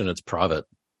to mention it's private,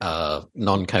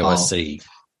 non-KYC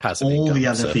passive income. All the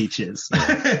other features.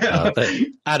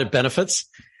 The added benefits.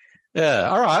 Yeah.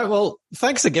 All right. Well,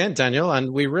 thanks again, Daniel.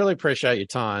 And we really appreciate your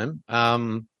time.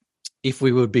 If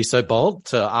we would be so bold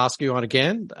to ask you on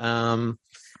again,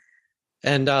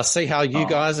 and see how you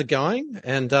guys are going.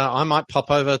 And I might pop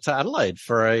over to Adelaide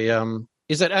for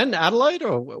is it in Adelaide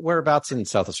or whereabouts in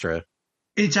South Australia?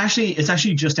 It's actually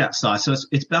just outside. So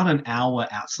it's about an hour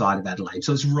outside of Adelaide.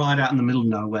 So it's right out in the middle of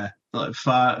nowhere,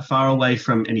 far away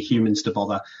from any humans to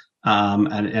bother,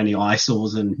 and any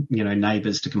eyesores and,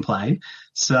 neighbours to complain.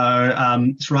 So,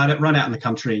 it's right out in the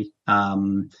country,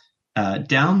 down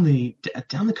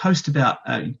the coast about,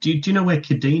 do you know where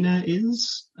Kadina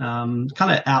is? Kind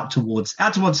of out towards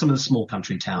some of the small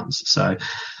country towns. So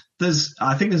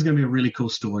I think there's going to be a really cool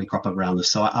story crop up around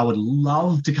this. So I would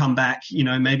love to come back,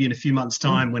 maybe in a few months'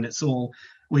 time when it's all,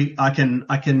 I can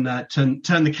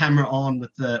turn the camera on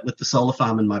with the solar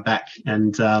farm in my back,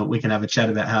 and we can have a chat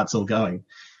about how it's all going.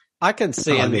 I can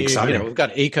see a new, we've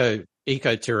got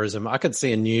eco tourism. I could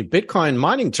see a new Bitcoin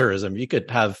mining tourism. You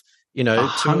could have,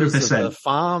 tours of the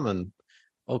farm and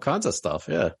all kinds of stuff.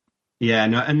 Yeah. Yeah,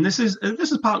 no, and this is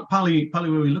partly where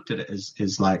we looked at it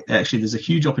is like, actually there's a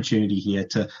huge opportunity here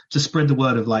to spread the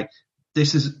word of like,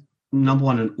 this is number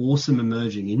one, an awesome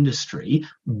emerging industry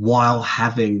while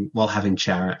having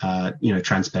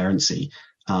transparency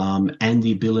and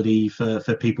the ability for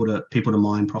people to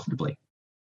mine profitably.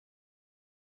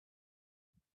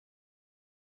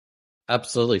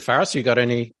 Absolutely. Faris, you got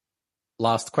any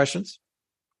last questions?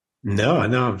 No,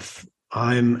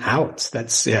 I'm out.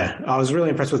 I was really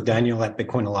impressed with Daniel at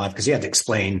Bitcoin Alive because he had to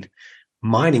explain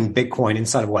mining Bitcoin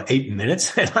inside of 8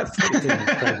 minutes. And I think he did an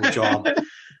incredible job,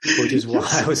 which is why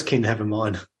I was keen to have him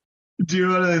on. Do you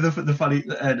want to know the funny,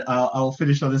 and I'll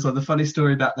finish on this one. The funny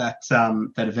story about that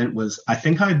event was, I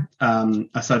think so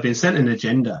I'd been sent an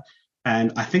agenda,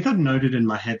 and I think I'd noted in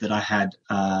my head that I had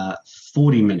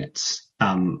 40 minutes.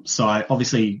 So I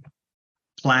obviously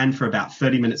planned for about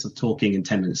 30 minutes of talking and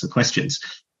 10 minutes of questions.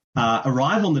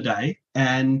 Arrive on the day,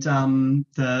 and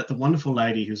the wonderful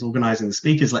lady who's organizing the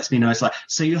speakers lets me know, it's like,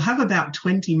 so you'll have about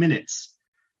 20 minutes.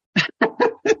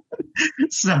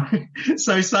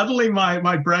 So suddenly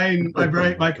my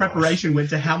preparation went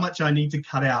to how much I need to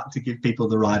cut out to give people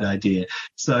the right idea.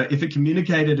 So if it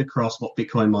communicated across what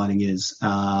Bitcoin mining is,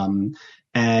 and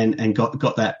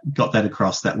got that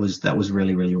across, that was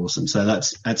really, really awesome. So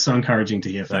that's so encouraging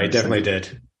to hear. I definitely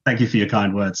did. Thank you for your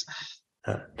kind words.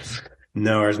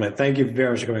 No worries, man. Thank you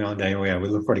very much for coming on, Daniel. Yeah, we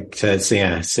look forward to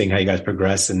seeing how you guys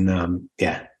progress, and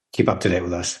keep up to date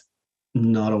with us.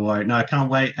 Not a worry. No, I can't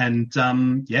wait. And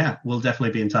we'll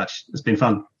definitely be in touch. It's been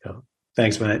fun. Cool.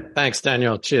 Thanks, mate. Thanks,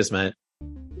 Daniel. Cheers, mate.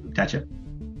 Catch you.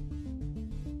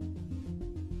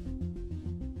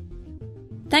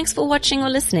 Thanks for watching or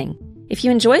listening. If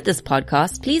you enjoyed this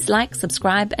podcast, please like,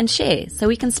 subscribe, and share so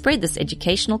we can spread this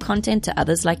educational content to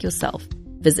others like yourself.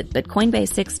 Visit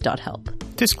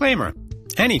bitcoinbasics.help. Disclaimer.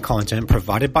 Any content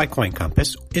provided by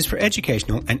CoinCompass is for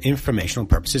educational and informational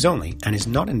purposes only and is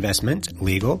not investment,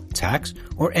 legal, tax,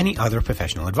 or any other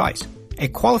professional advice. A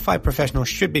qualified professional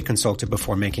should be consulted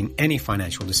before making any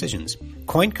financial decisions.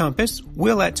 CoinCompass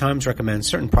will at times recommend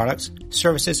certain products,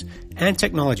 services, and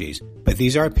technologies, but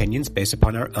these are opinions based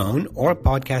upon our own or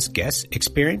podcast guests'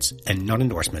 experience and not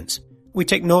endorsements. We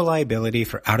take no liability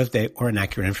for out-of-date or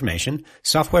inaccurate information,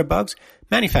 software bugs,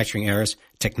 manufacturing errors,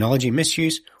 technology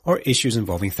misuse, or issues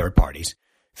involving third parties.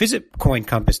 Visit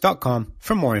coincompass.com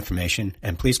for more information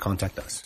and please contact us.